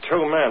shooting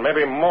two men,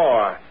 maybe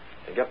more,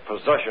 to get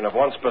possession of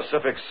one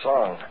specific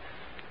song.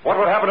 What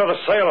would happen to the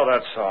sale of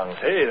that song?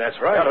 Hey, that's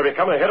right. Yeah, it would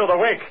become the hit of the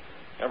week.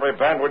 Every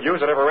band would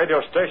use it, every radio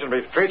station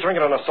would be featuring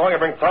it on a song and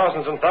bring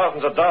thousands and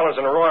thousands of dollars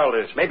in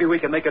royalties. Maybe we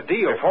can make a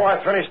deal. Before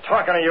I finish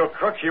talking to you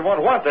crooks, you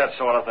won't want that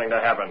sort of thing to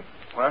happen.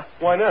 What?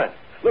 Why not?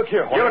 Look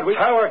here, Hornet. You two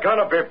are going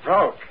to be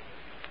broke.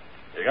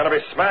 You're going to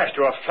be smashed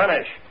to a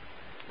finish.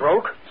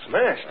 Broke?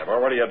 Smashed. I've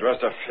already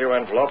addressed a few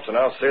envelopes, and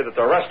I'll see that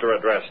the rest are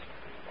addressed.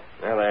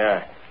 There they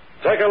are.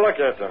 Take a look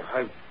at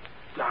them.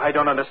 I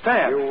don't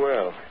understand. You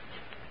will.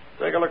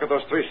 Take a look at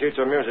those 3 sheets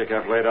of music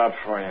I've laid out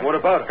for you. What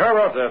about it? Who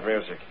wrote that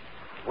music?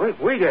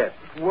 We did.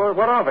 What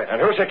of it? And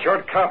who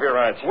secured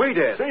copyrights? We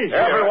did.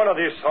 Every one of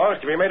these songs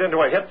can be made into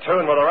a hit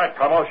tune with the right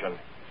promotion.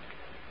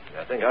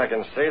 I think I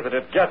can see that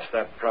it gets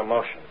that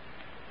promotion.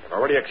 I've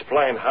already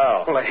explained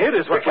how. Well, a hit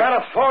is what we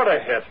can't afford a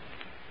hit.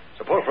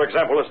 Suppose, for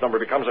example, this number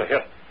becomes a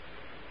hit.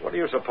 What do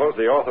you suppose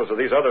the authors of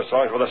these other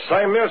songs with the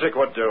same music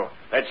would do?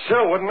 They'd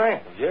sue, wouldn't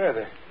they? Yeah,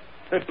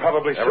 they'd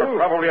probably sue. There were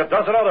probably a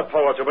dozen other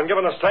poets who've been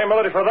given the same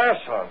melody for their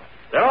song.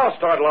 They'd all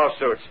start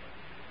lawsuits.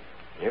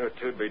 You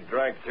two'd be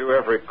dragged through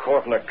every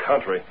court in the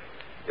country.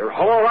 Your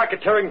whole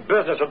racketeering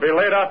business would be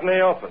laid out in the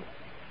open.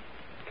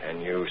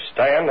 Can you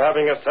stand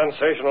having a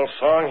sensational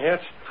song hit?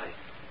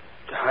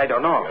 I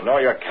don't know. You know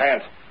you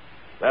can't.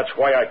 That's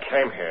why I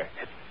came here.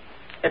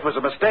 It was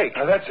a mistake.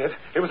 That's it.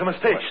 It was a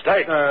mistake.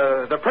 Mistake?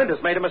 The printers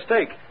made a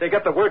mistake. They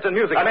got the words and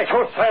music. That's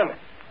too thin.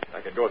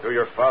 I could go through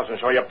your files and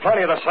show you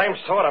plenty of the same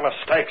sort of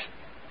mistakes.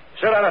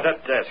 Sit down at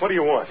that desk. What do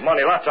you want?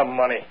 Money, lots of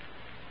money.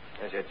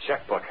 There's your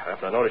checkbook. I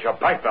have to notice your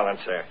bank balance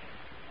there.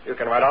 You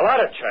can write a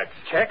lot of checks.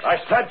 Checks? I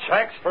said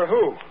checks. For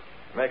who?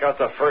 Make out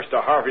the first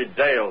to Harvey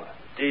Dale,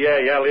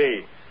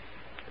 D-A-L-E.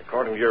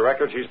 According to your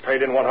records, he's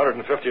paid in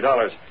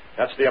 $150.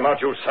 That's the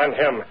amount you send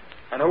him.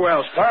 And who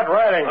else? Start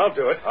writing. I'll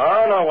do it.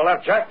 Oh, no, we'll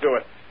have Jack do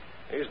it.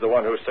 He's the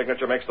one whose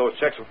signature makes those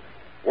checks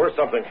worth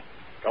something.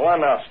 Go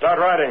on now. Start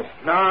writing.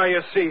 Now,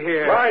 you see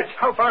here. Right.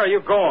 How far are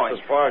you going? As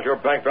far as your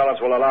bank balance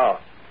will allow.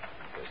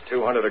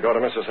 There's $200 to go to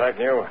Mrs.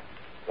 Hacknew,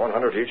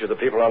 $100 to each of the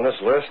people on this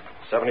list,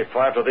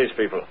 $75 to these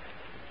people.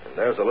 And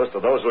there's a list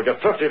of those who'll get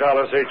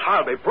 $50 each.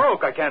 I'll be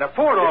broke. I can't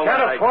afford all You that.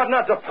 can't afford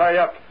not to pay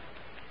up.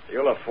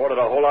 You'll afford it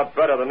a whole lot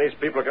better than these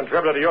people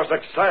contributed to your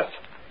success.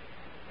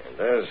 And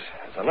there's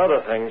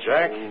another thing,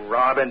 Jack.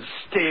 Rob and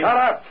Steve. Shut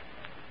up!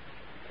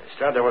 They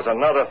said there was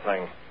another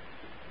thing.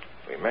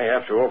 We may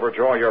have to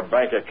overdraw your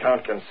bank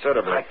account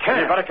considerably. I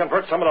can't. You better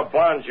convert some of the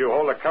bonds you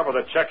hold to cover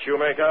the checks you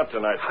make out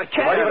tonight. I can't.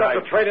 You might even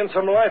have to trade in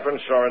some life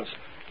insurance.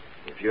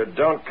 If you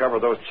don't cover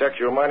those checks,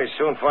 you'll mighty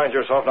soon find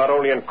yourself not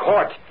only in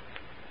court,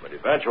 but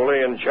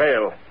eventually in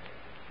jail.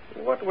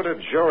 What would a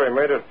jury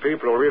made of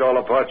people who read all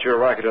about your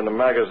racket in the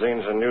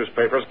magazines and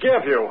newspapers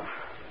give you?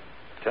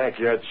 Take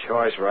your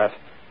choice, Rat.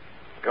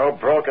 Go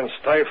broke and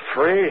stay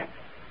free,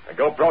 or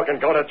go broke and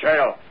go to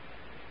jail.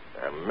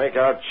 And make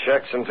out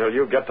checks until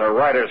you get the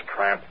writer's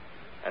cramp.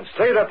 And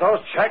see that those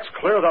checks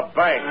clear the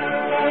bank.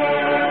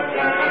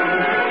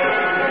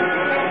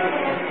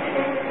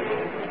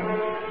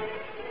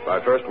 By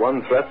first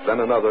one threat, then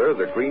another,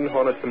 the Green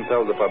Hornet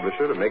compelled the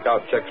publisher to make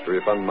out checks to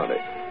refund money.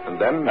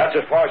 And then... That's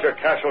as far as your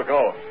cash will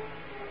go.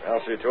 I'll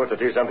see to it that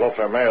these envelopes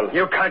are mailed.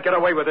 You can't get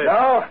away with it.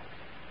 No?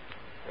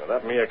 Now,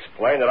 let me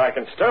explain that I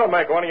can still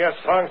make one of your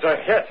songs a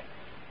hit.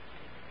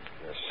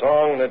 The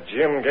song that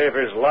Jim gave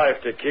his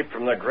life to keep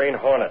from the Green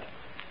Hornet.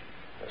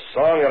 A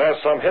song that has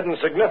some hidden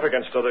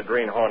significance to the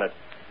Green Hornet.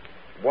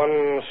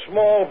 One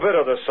small bit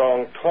of the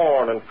song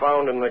torn and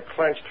found in the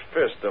clenched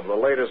fist of the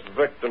latest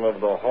victim of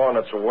the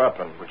Hornet's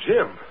weapon. Well,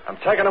 Jim. I'm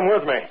taking him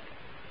with me.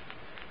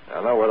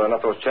 I know whether or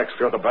not those checks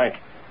clear the bank.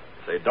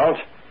 If they don't,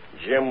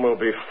 Jim will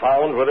be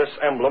found with this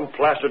emblem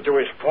plastered to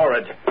his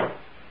forehead. The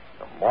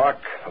mark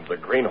of the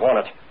Green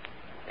Hornet.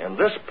 And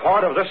this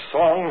part of this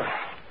song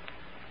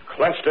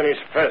clenched in his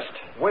fist.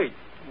 Wait.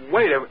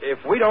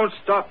 If we don't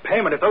stop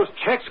payment, if those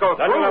checks go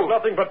through... Then you'll have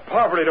nothing but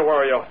poverty to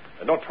worry you.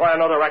 And don't try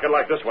another racket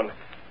like this one.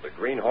 The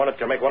Green Hornet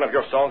can make one of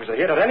your songs a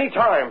hit at any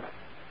time.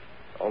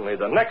 Only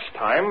the next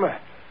time,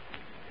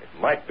 it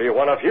might be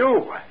one of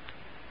you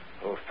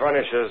who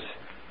furnishes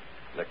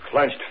the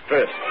clenched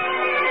fist.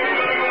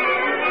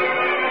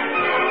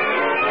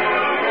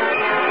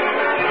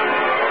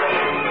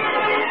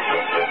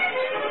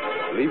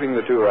 Leaving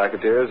the two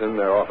racketeers in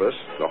their office,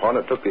 the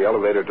Hornet took the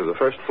elevator to the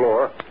first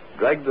floor,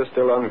 dragged the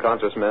still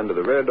unconscious man to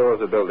the rear door of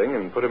the building,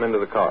 and put him into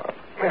the car.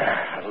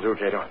 That'll do,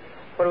 Cato.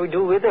 What do we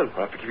do with him?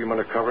 We'll have to keep him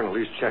under cover until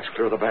these checks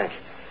clear the bank.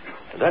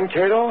 And then,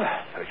 Cato,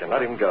 we can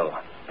let him go.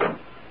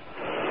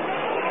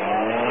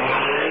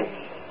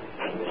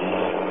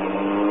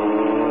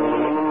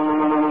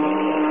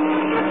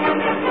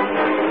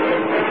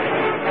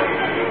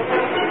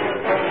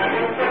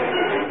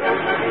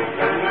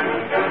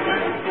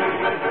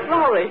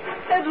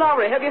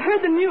 Lowry, have you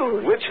heard the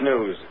news? Which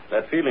news?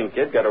 That Fielding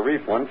kid got a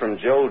refund from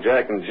Joe,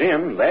 Jack, and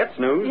Jim. That's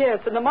news. Yes,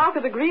 and the mark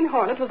of the Green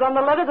Hornet was on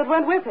the letter that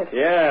went with it.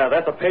 Yeah,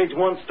 that's a page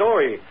one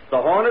story. The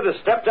Hornet has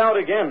stepped out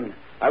again.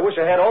 I wish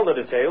I had all the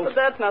details. But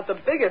that's not the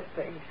biggest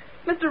thing.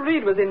 Mr.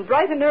 Reed was in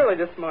bright and early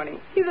this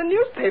morning. He's a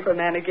newspaper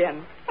man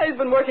again. He's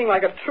been working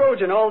like a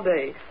Trojan all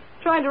day,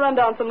 trying to run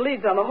down some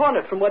leads on the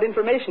Hornet from what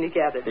information he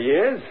gathered. He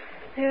is?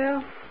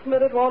 Yeah,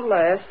 but it won't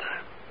last.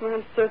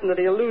 I'm certain that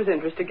he'll lose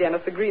interest again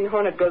if the Green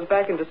Hornet goes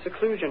back into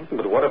seclusion.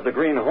 But what if the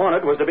Green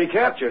Hornet was to be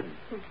captured?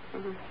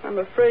 I'm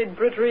afraid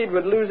Britt Reed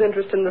would lose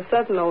interest in the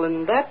Sentinel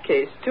in that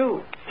case,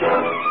 too.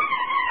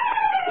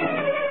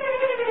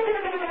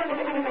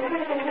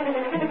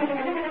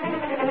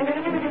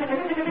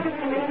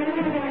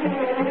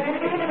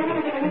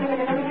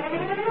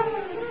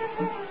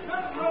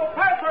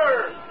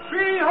 Pepper!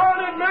 Green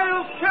Hornet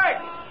mails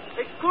check!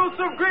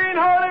 Exclusive Green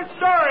Hornet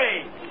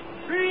story!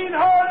 Green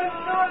Hornet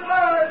still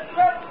alive!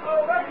 Let's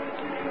go back to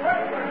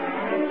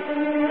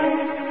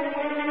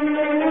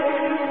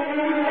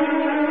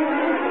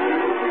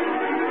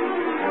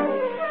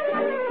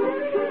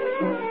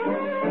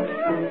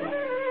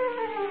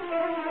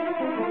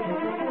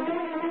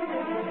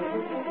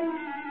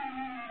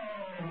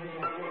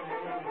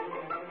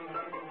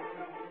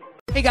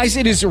Hey guys,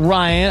 it is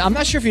Ryan. I'm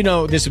not sure if you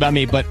know this about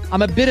me, but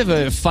I'm a bit of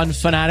a fun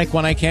fanatic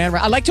when I can.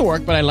 I like to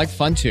work, but I like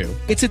fun too.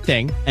 It's a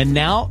thing. And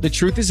now the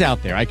truth is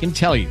out there. I can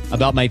tell you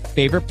about my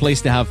favorite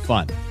place to have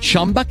fun.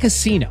 Chumba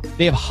Casino.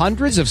 They have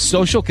hundreds of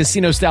social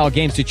casino style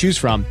games to choose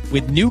from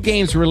with new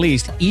games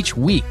released each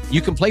week. You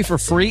can play for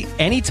free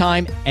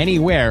anytime,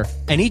 anywhere.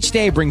 And each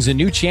day brings a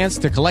new chance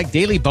to collect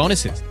daily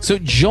bonuses. So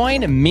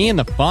join me in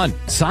the fun.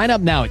 Sign up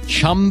now at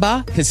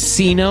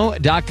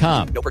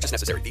ChumbaCasino.com. No purchase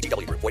necessary.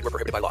 VGW. Void where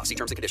prohibited by law. See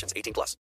terms and conditions. 18+.